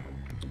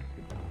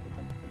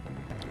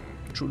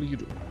 Truly you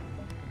do.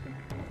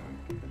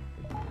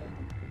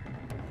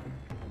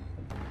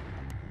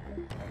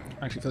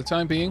 Actually, for the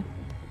time being,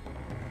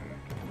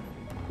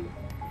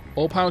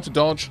 all power to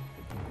dodge.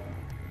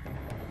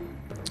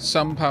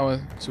 Some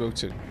power to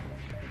O2.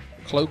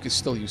 Cloak is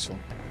still useful.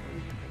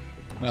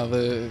 Now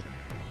the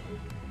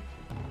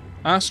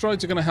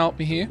asteroids are going to help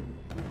me here.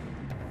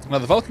 Now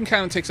the Vulcan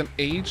cannon takes an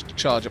age to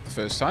charge up the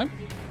first time.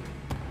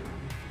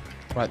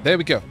 Right, there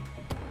we go.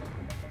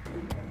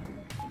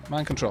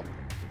 Mind control.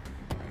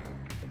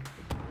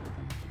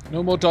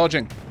 No more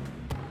dodging.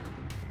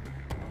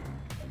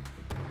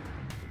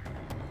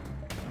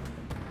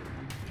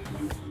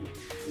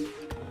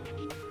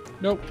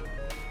 Nope.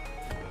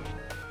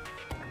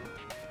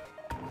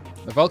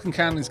 The Vulcan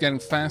cannon is getting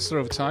faster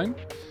over time.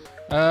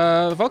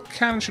 The Vulcan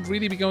cannon should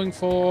really be going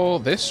for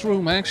this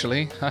room,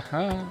 actually.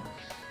 Haha.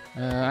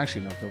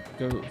 Actually, no.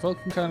 Go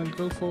Vulcan cannon,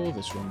 go for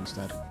this room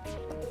instead.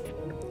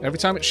 Every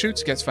time it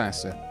shoots, it gets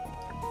faster.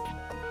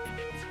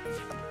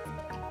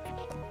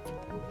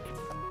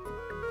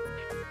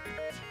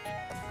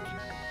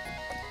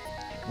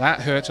 That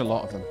hurt a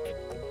lot of them.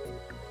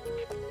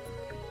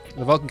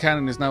 The Vulcan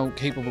cannon is now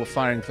capable of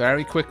firing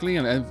very quickly,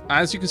 and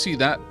as you can see,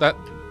 that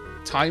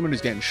timer is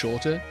getting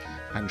shorter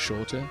and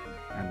shorter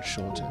and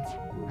shorter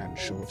and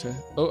shorter.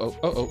 Oh,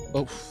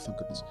 thank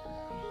goodness.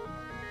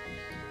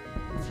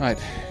 Right.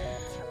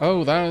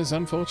 Oh, that is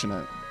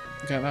unfortunate.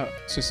 Get that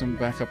system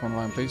back up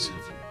online, please.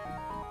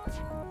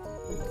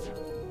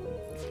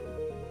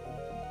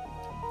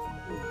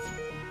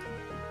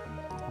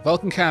 The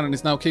Vulcan cannon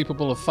is now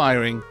capable of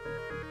firing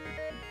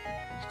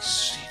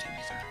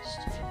exceedingly fast.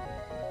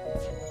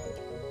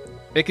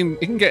 It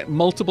can get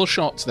multiple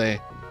shots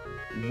there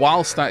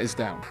whilst that is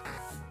down.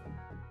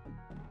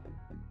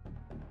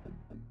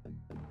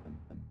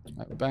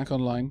 Right, we're back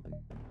online.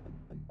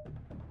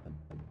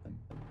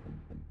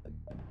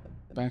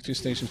 Back to your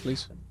stations,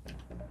 please.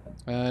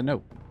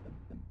 No.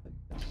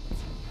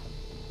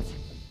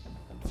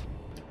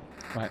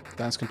 Right,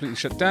 that's completely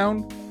shut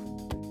down.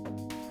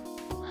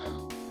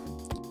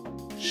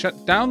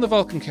 Shut down the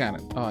Vulcan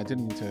cannon. Oh, I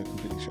didn't need to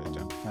completely shut it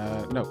down.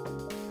 No.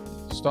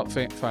 Stop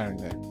firing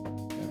there.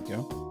 There we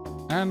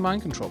go. And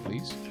mind control,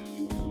 please.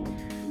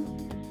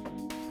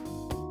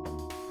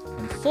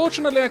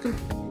 Unfortunately, I can...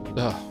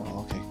 Oh,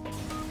 well, okay.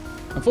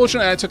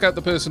 Unfortunately, I took out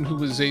the person who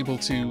was able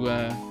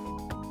to...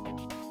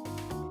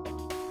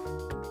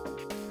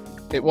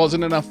 It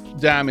wasn't enough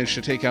damage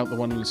to take out the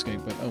one who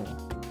escaped, but oh well.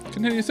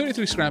 Continue.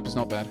 33 scrap is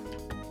not bad.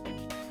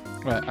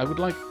 Right, I would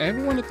like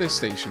everyone at their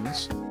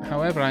stations.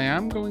 However, I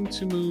am going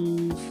to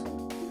move...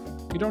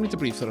 You don't need to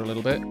breathe for a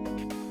little bit.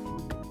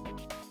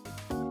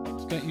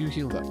 Let's get you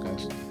healed up,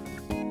 guys.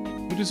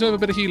 You deserve a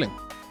bit of healing.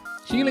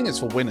 Healing is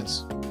for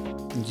winners.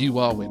 And you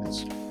are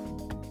winners.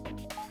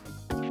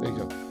 There you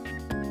go.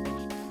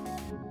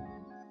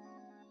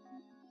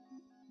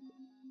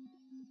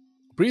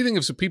 Breathing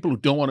is for people who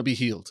don't want to be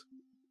healed.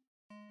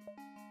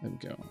 There we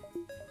go.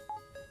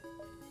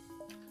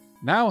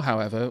 Now,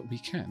 however, we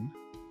can...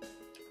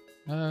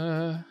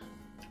 I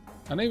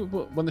know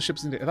when the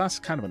ship's in the... That's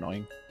kind of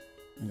annoying.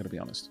 I'm going to be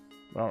honest.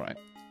 But alright.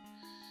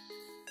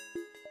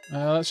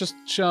 Let's just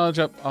charge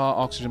up our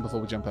oxygen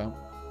before we jump out.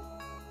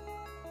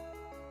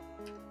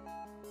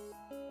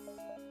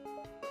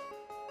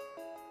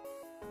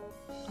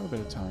 Got a bit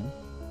of time.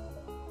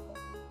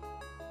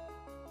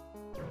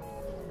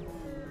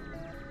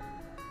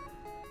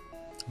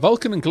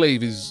 Vulcan and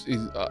Glaive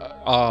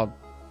are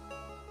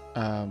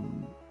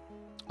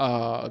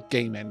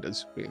game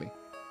enders, really.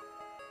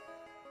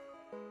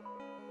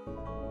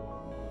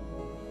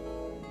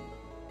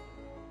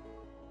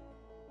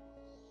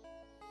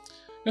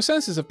 Your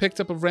sensors have picked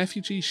up a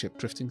refugee ship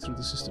drifting through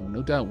the system,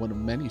 no doubt one of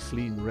many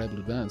fleeing the rebel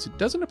advance. It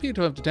doesn't appear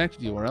to have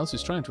detected you or else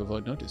is trying to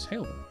avoid notice.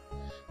 Hail them.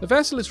 The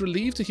vessel is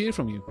relieved to hear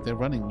from you. They're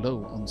running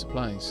low on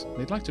supplies.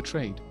 They'd like to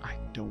trade. I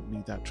don't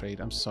need that trade.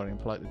 I'm sorry, I'm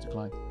politely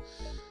declined.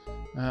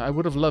 I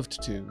would have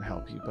loved to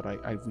help you, but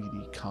I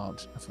really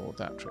can't afford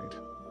that trade.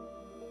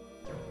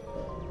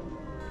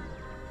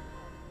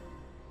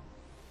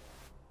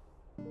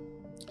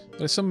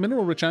 There's some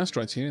mineral-rich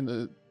asteroids here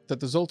that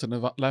the Zoltan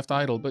have left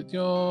idle, but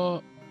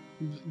you're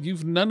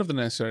You've none of the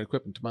necessary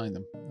equipment to mine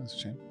them. That's a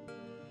shame.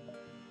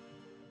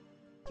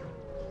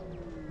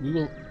 We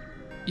will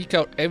eke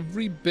out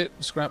every bit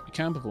of scrap we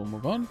can before we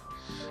move on.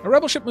 A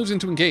rebel ship moves in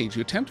to engage.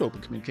 You attempt to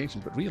open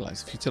communications, but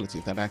realize the futility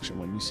of that action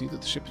when you see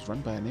that the ship is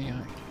run by an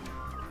AI.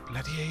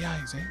 Bloody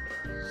AIs, eh?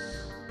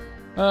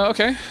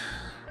 Okay.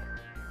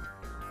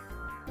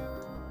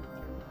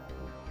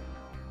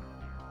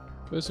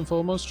 First and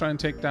foremost, try and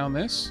take down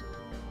this.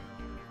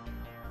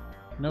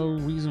 No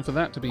reason for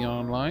that to be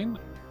online.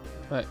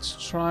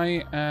 Let's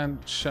try and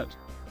shut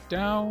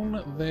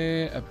down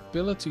their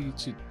ability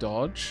to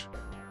dodge.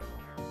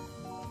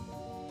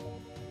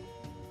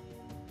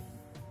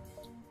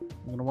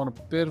 We're going to want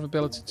a bit of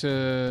ability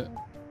to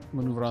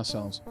maneuver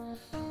ourselves.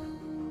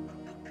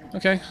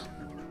 Okay.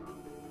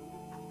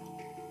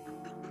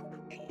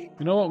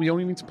 You know what? We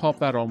only need to pop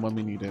that on when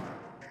we need it.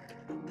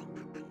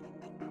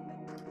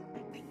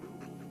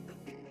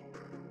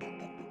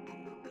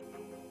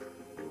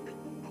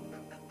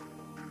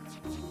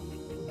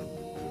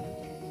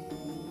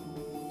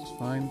 It's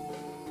fine.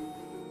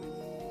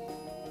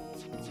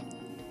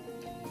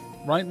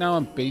 Right now,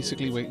 I'm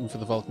basically waiting for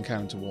the Vulcan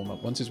cannon to warm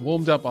up. Once it's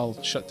warmed up,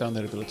 I'll shut down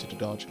their ability to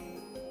dodge.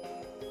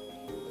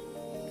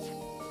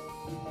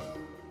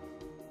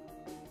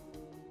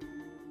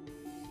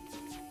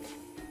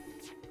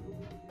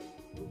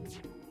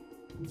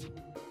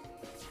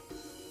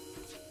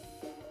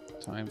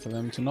 Time for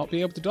them to not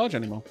be able to dodge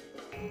anymore.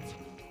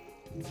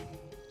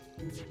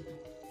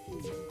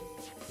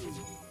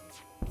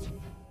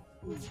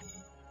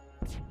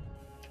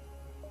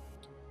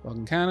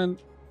 Vulcan cannon.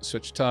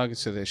 Switch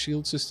targets to their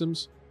shield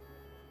systems.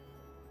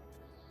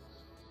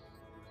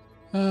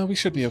 We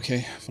should be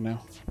okay for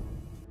now.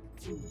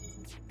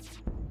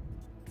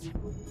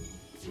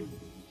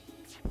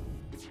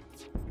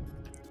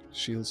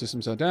 Shield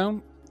systems are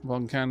down.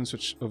 Vulcan cannon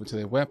switch over to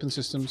their weapon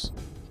systems.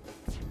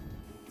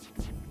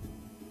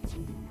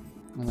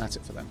 And that's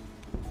it for them.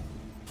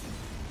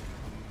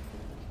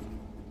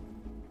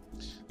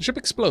 The ship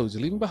explodes,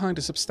 leaving behind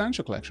a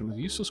substantial collection of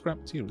useful scrap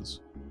materials.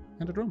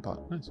 And a drone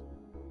part. Nice.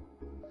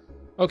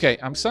 Okay,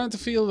 I'm starting to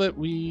feel that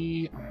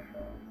we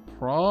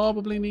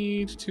probably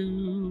need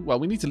to... Well,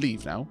 we need to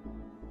leave now.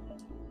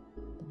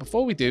 But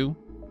before we do...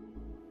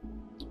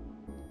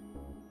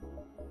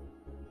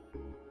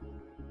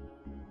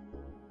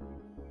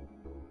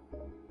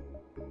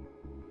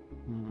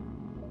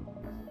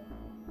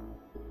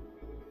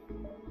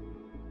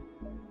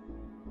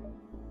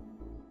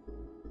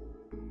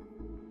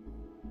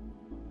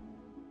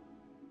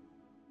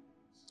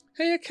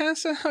 Hey,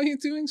 Akasa, how you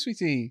doing,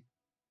 sweetie?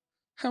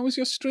 How was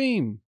your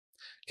stream?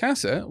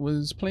 Casa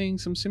was playing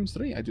some Sims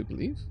 3, I do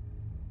believe.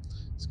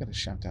 Let's get a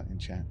shout out in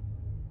chat.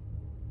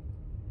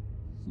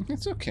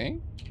 It's okay.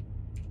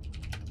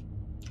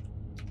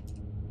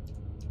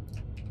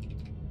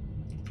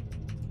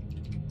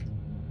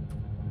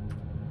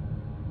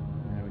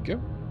 There we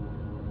go.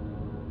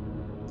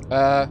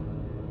 That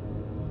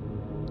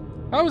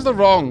was the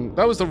wrong...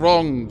 That was the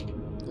wrong...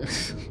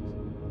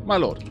 My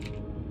lord.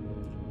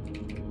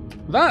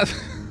 That...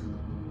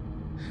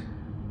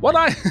 What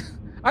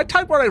I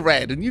typed what I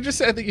read, and you just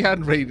said that you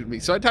hadn't raided me,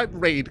 so I typed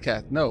raid,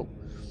 Cat. No.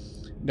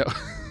 No.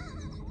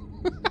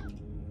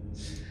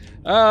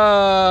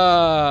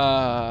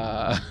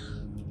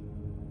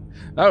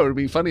 That would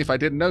be funny if I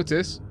didn't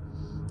notice.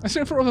 I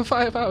streamed for over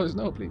 5 hours.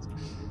 No, please.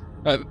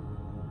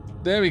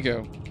 There we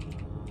go.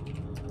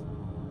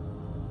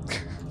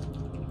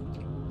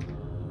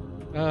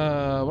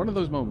 One of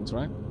those moments,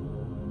 right?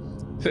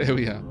 There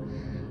we are.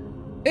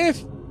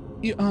 If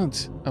you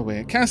aren't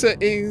aware, Casa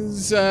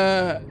is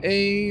a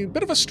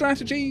bit of a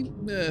strategy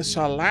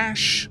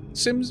slash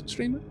Sims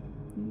streamer.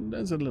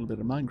 There's a little bit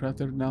of Minecraft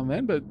every now and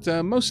then, but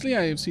mostly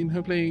I have seen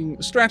her playing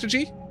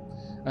strategy.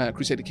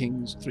 Crusader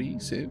Kings 3,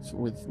 Civ,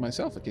 with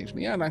myself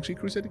occasionally, and actually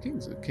Crusader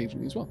Kings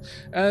occasionally as well.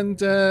 And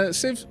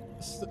Sims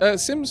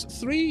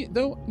 3,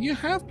 though you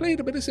have played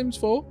a bit of Sims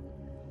 4,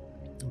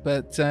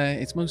 but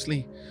it's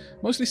mostly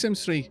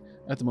Sims 3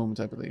 at the moment,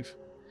 I believe.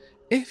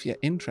 If you're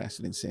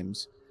interested in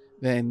Sims,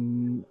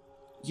 then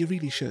you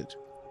really should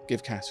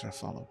give Casa a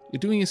follow. You're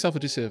doing yourself a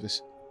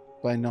disservice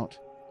by not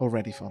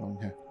already following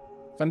her.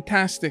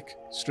 Fantastic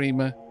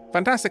streamer,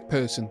 fantastic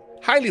person,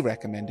 highly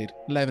recommended,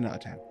 11 out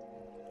of 10.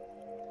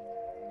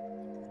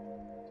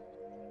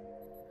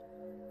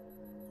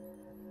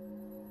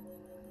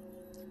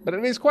 But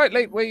it is quite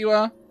late where you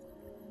are.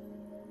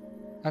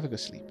 Have a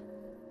good sleep.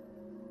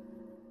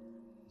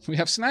 We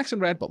have snacks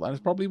and Red Bull. That is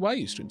probably why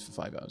you streamed for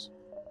 5 hours.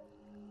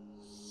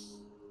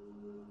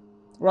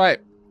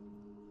 Right.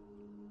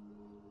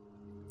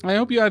 I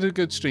hope you had a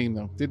good stream,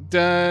 though.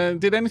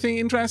 Did anything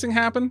interesting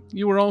happen?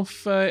 You were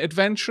off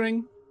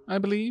adventuring, I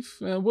believe.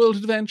 World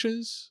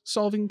adventures,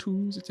 solving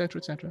tombs, etc.,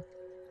 etc.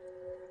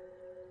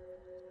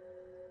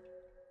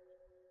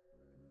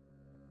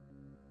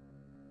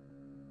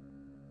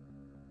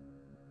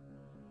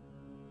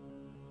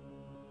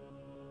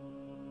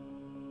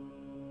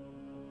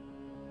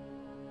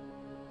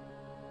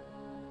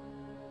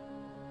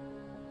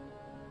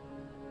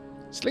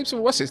 Sleeps for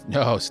wusses?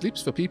 No,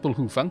 sleeps for people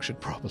who function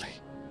properly.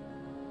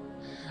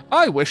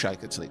 I wish I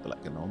could sleep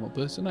like a normal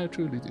person. I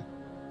truly do.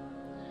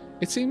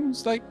 It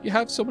seems like you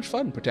have so much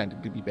fun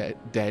pretending to be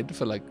dead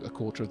for like a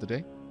quarter of the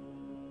day.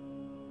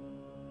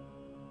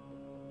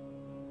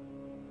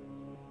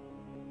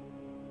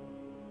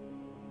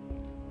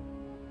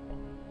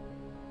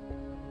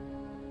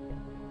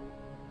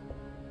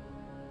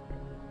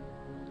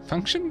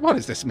 Function? What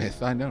is this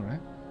myth? I know, right?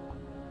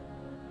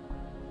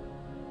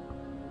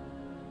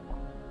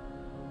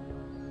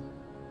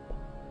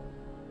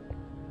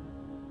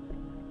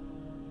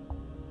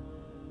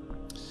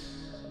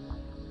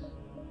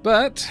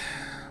 But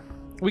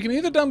we can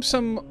either dump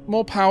some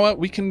more power,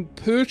 we can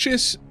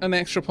purchase an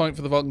extra point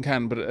for the Vulcan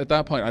cannon, but at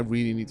that point I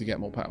really need to get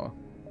more power.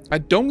 I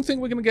don't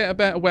think we're going to get a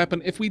better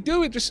weapon. If we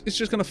do, it's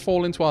just going to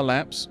fall into our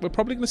laps. We're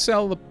probably going to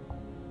sell the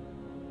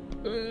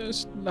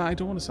burst... Nah, I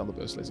don't want to sell the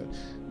burst laser.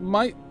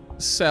 Might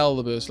sell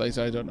the burst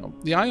laser, I don't know.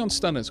 The ion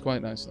stunner is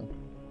quite nice though.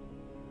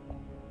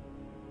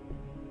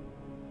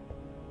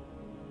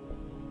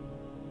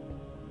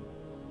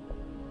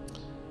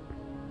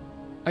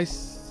 I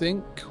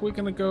think we're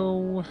gonna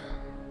go...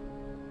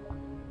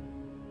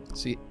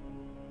 See,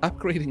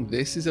 upgrading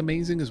this is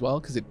amazing as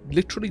well, because it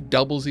literally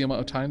doubles the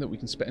amount of time that we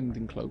can spend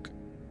in cloak.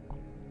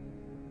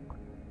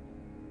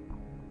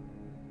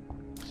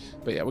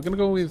 But yeah, we're gonna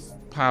go with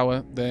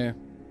power there.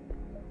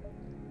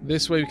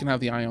 This way we can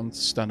have the ion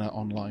stunner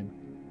online.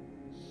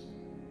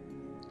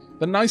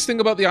 The nice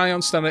thing about the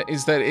ion stunner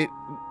is that it,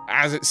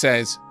 as it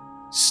says,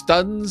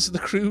 stuns the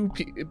crew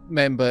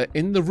member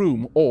in the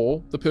room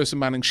or the person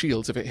manning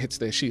shields if it hits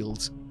their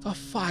shields for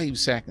 5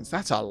 seconds.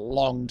 That's a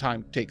long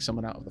time to take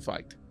someone out of the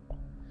fight.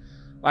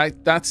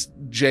 Like, that's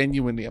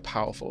genuinely a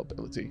powerful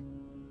ability.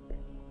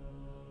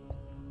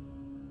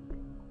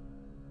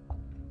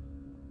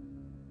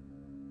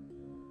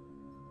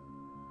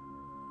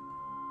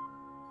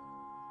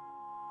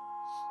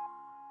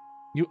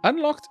 You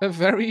unlocked a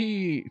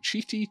very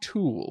cheaty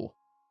tool.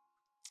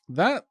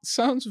 That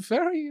sounds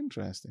very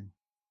interesting.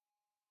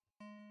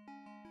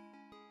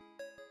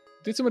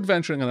 Did some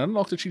adventuring and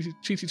unlocked a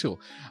cheaty tool.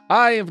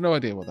 I have no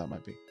idea what that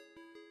might be.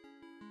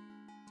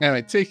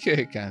 Anyway, take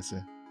care,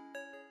 Cancer.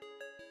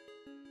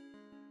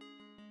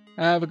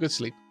 Have a good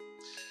sleep.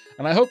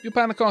 And I hope your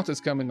panna cotta is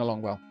coming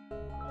along well.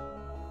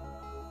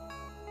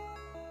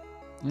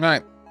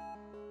 Right.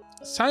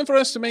 It's time for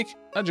us to make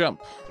a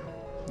jump.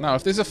 Now,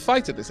 if there's a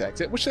fight at this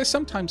exit, which there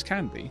sometimes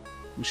can be,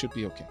 we should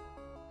be okay.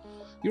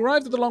 You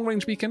arrived at the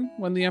long-range beacon.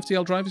 When the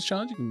FTL drive is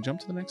charged, you can jump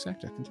to the next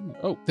sector. Continue.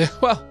 Oh,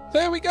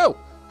 there we go.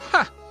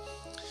 Ha!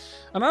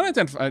 An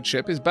unidentified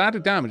ship is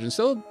badly damaged and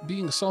still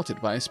being assaulted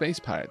by a space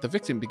pirate. The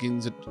victim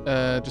begins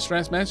a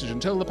distress message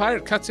until the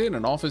pirate cuts in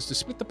and offers to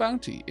split the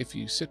bounty if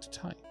you sit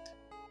tight.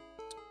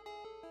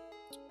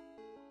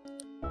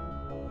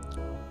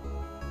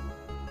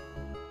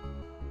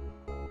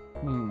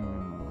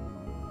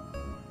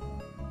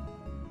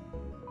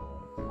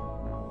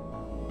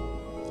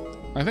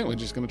 I think we're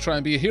just going to try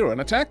and be a hero and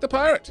attack the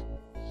pirate.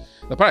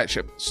 The pirate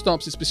ship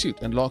stops its pursuit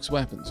and locks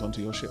weapons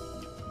onto your ship.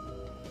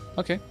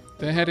 Okay,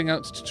 they're heading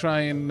out to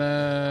try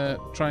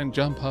and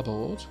jump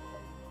aboard.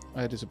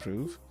 I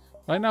disapprove.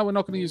 Right now we're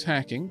not going to use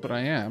hacking, but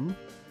I am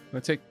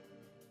going to take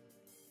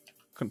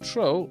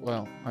control.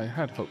 Well, I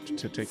had hoped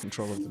to take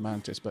control of the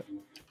Mantis, but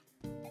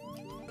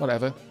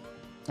whatever.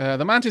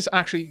 The Mantis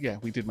actually, yeah,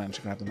 we did manage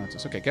to grab the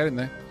Mantis. Okay, get in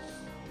there.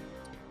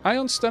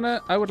 Ion Stunner,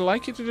 I would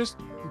like you to just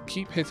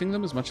keep hitting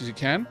them as much as you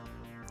can.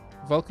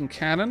 Vulcan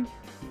Cannon.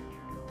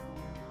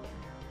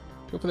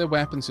 Go for their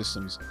weapon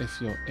systems if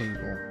you're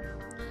able.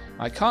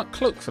 I can't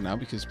cloak for now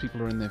because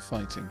people are in there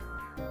fighting.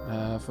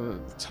 For the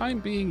time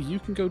being, you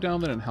can go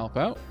down there and help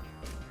out.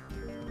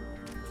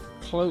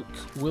 Cloak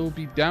will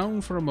be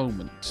down for a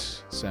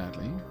moment,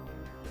 sadly.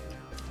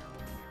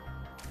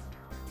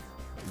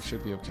 You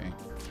should be okay.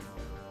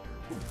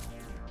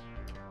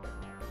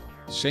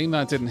 Shame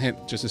that didn't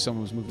hit just as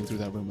someone was moving through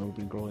that room. That would have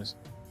been glorious.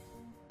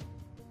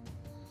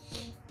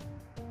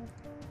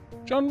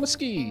 John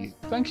Muskie,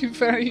 thank you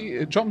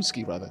very...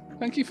 Jomsky, rather.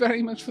 Thank you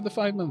very much for the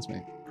 5 months,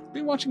 mate.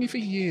 Been watching you for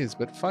years,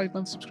 but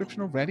 5-month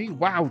subscription already?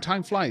 Wow,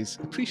 time flies.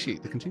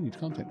 Appreciate the continued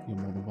content. You're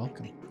more than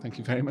welcome. Thank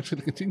you very much for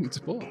the continued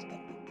support.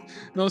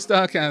 No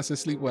Starcaster,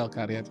 sleep well,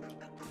 Cardiad.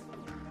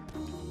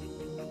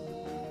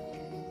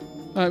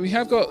 We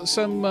have got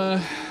some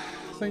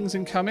things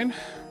incoming.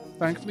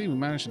 Thankfully, we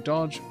managed to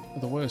dodge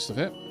the worst of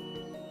it.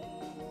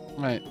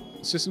 Right,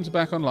 systems are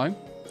back online.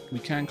 We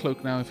can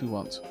cloak now if we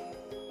want.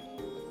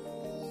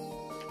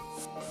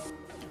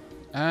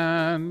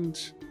 And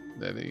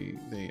there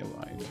they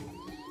arrive.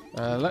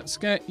 Let's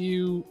get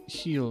you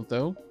healed,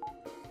 though.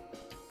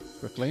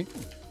 Quickly.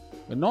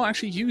 We're not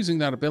actually using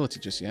that ability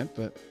just yet,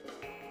 but...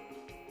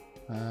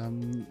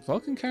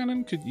 Vulcan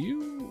Cannon, could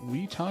you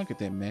retarget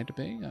their med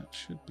bay? That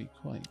should be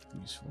quite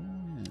useful,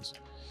 yes.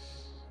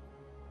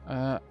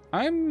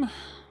 I'm...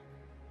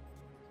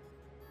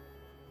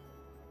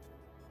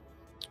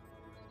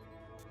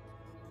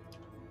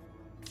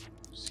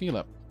 Just heal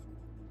up.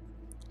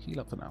 Heal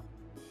up for now.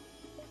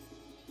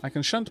 I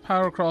can shunt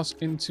power across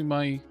into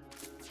my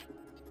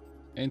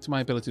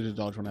ability to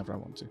dodge whenever I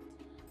want to.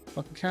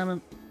 Vulcan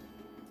Cannon,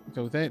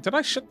 go there. Did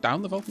I shut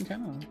down the Vulcan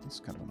cannon? That's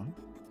kind of annoying.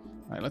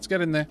 Alright, let's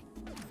get in there.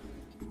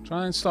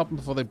 Try and stop them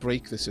before they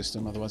break the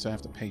system, otherwise I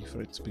have to pay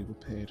for it to be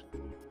repaired.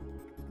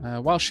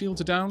 While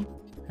shields are down,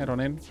 head on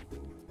in.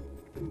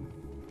 There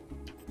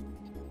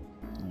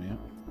we are.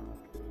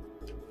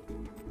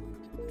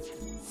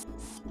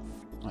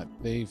 Right,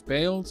 they've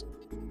bailed.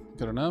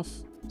 Good enough.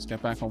 Let's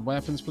get back on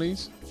weapons,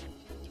 please.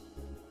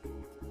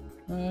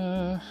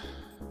 They're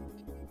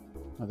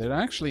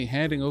actually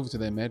heading over to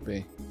their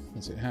medbay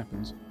as it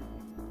happens.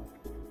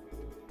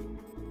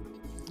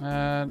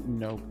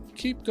 No.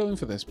 Keep going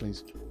for this,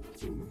 please.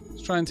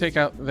 Let's try and take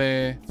out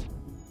their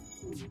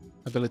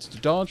ability to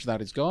dodge.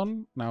 That is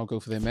gone. Now go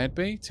for their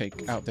medbay.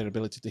 Take out their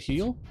ability to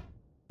heal.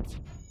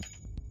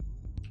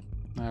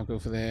 Now go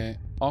for their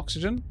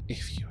oxygen,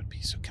 if you would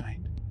be so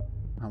kind.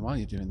 And while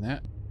you're doing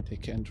that,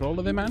 take control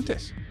of their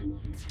mantis.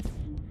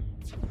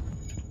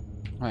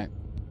 Right.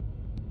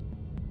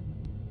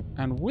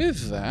 And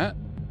with that,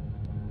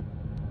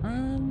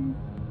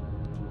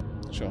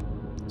 sure.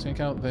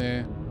 Take out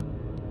their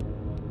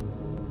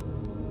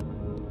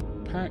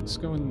packs.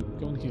 Go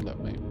and heal up,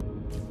 mate.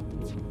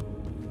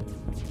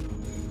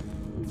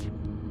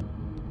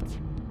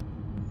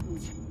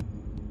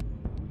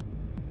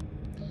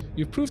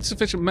 You've proved a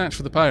sufficient match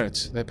for the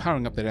pirates. They're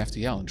powering up their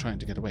FTL and trying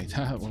to get away.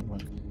 That won't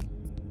work.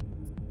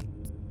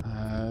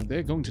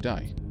 They're going to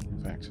die,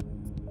 in fact.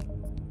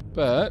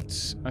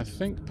 But I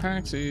think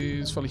Pax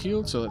is fully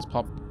healed, so let's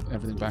pop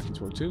everything back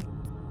into O2.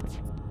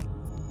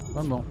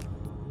 One more.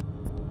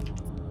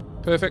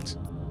 Perfect.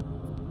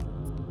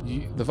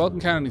 The Vulcan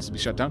cannon needs to be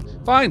shut down.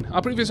 Fine!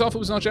 Our previous offer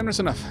was not generous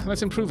enough.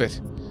 Let's improve it.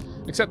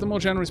 Accept the more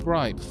generous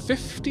bribe.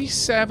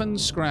 57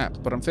 scrap,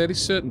 but I'm fairly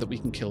certain that we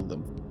can kill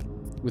them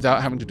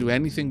without having to do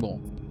anything more.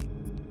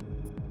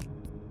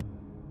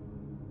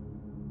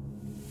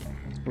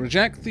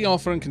 Reject the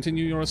offer and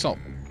continue your assault.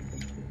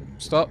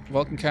 Stop,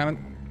 Vulcan cannon.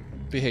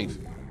 Behave.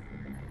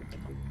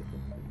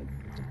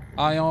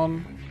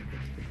 Ion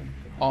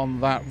on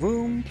that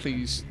room.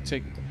 Please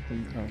take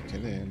them. Okay,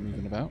 they're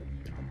moving about.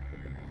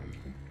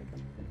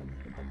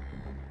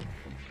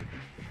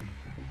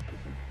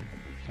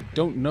 I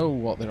don't know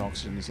what their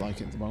oxygen is like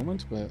at the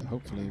moment, but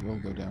hopefully it will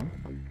go down.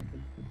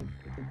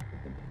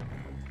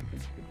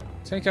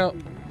 Take out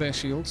their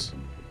shields.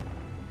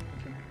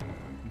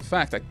 In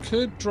fact, I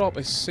could drop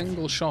a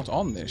single shot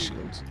on their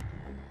shields.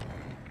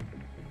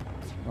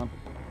 Come on.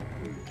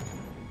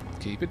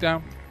 Keep it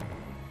down.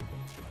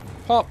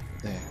 Pop!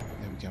 There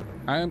we go.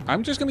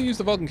 I'm just going to use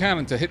the Vulcan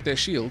cannon to hit their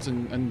shields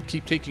and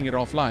keep taking it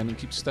offline and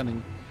keep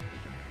stunning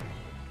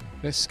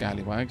this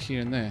scallywag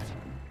here and there.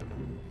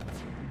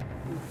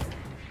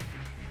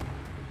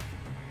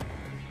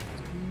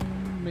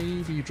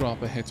 Maybe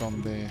drop a hit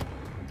on there.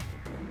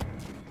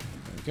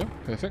 There we go.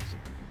 Perfect.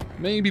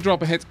 Maybe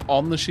drop a hit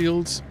on the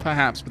shields,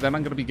 perhaps, but then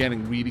I'm going to be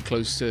getting really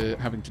close to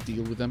having to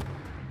deal with them.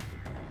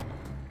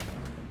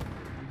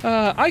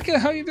 Ika,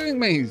 how are you doing,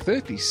 mate?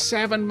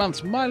 37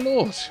 months. My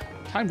lord.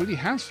 Time really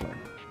has flown.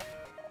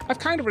 I've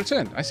kind of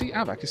returned. I see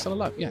Aavak is still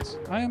alive. Yes,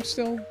 I am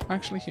still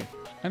actually here.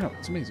 I know.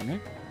 It's amazing, eh?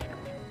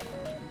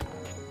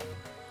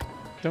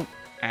 Don't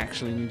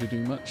actually need to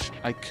do much.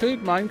 I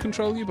could mind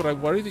control you, but I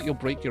worry that you'll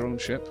break your own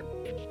ship.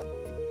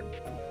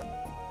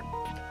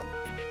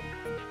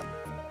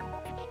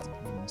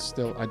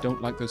 Still, I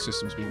don't like those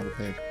systems being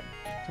repaired.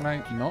 Can I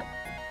not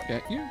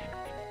get you?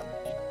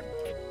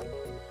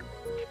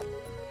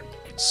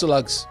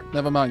 Slugs.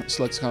 Never mind.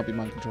 Slugs can't be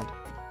mind controlled.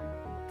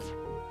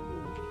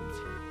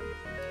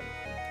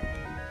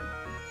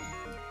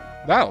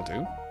 That'll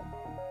do.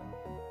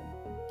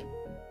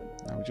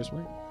 Now we just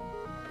wait.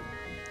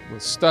 We'll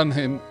stun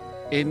him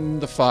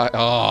in the fire.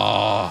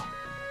 Ah,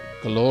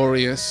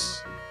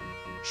 glorious.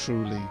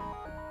 Truly.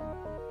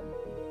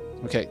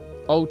 Okay.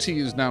 OT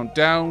is now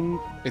down.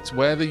 It's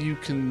whether you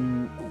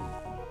can...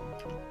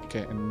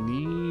 Okay, I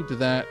need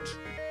that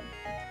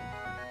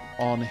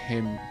on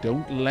him.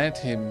 Don't let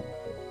him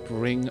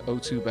bring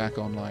O2 back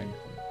online.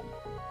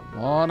 Come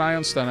on,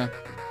 Ion Stunner.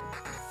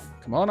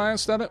 Come on, Ion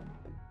Stunner.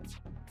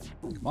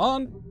 Come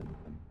on.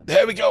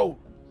 There we go.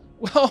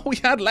 Well, we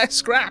had less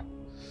scrap.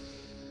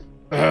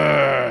 We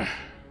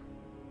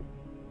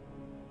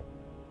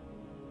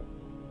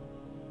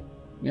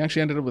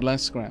actually ended up with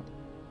less scrap.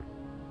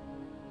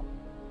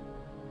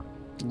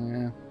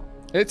 Yeah.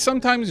 It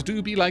sometimes do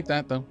be like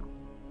that, though.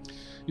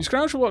 You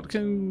scrounge for what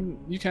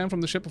you can from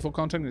the ship before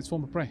contacting its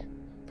former prey.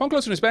 Upon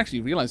closer inspection,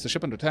 you realize the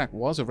ship under attack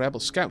was a rebel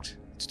scout.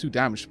 It's too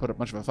damaged to put up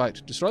much of a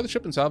fight. Destroy the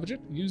ship and salvage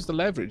it. Use the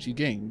leverage you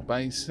gained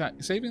by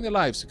saving their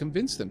lives to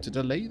convince them to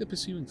delay the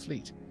pursuing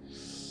fleet.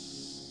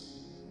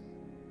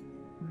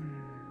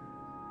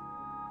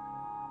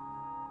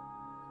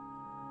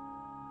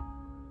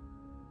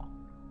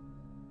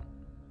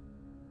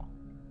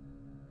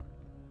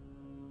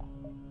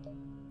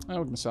 I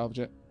wouldn't salvage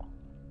it.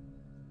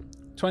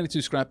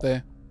 22 scrap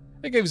there.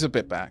 It gave us a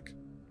bit back.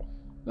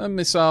 The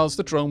missiles,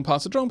 the drone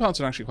parts. The drone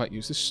parts are actually quite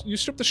useless. You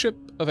strip the ship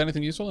of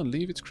anything useful and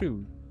leave its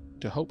crew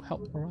to hope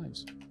help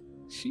arrives.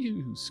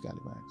 Phew,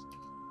 scallywags.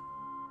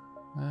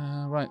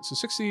 Right, so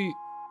 60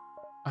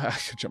 I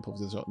could jump over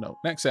this. No.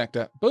 Next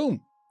sector.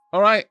 Boom.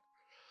 All right.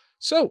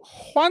 So,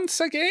 once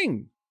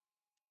again,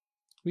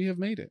 we have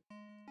made it.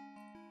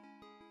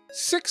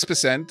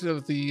 6%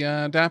 of the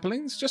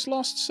Dapplings just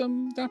lost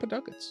some Dapper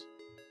Duggets.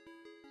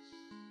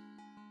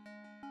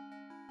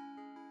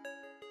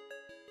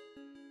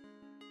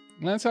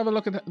 Let's have a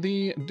look at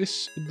the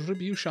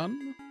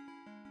distribution.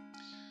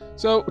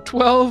 So,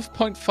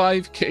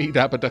 12.5k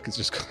Dapper Duggets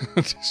just got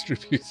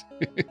distributed.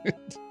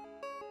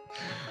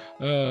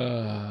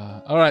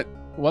 All right.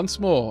 Once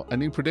more, a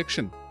new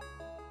prediction.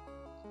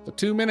 For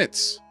 2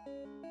 minutes,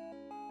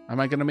 am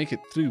I going to make it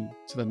through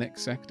to the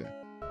next sector?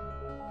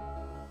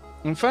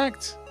 In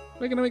fact,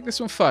 we're going to make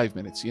this one 5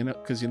 minutes,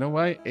 because you know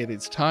why? It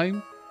is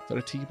time for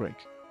a tea break.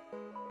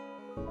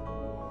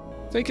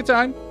 Take your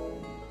time.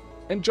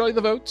 Enjoy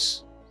the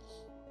votes.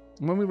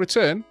 And when we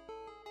return,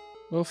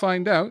 we'll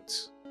find out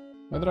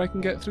whether I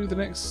can get through the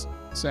next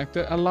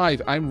sector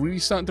alive. I'm really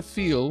starting to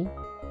feel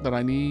that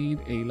I need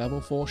a level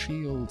 4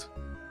 shield.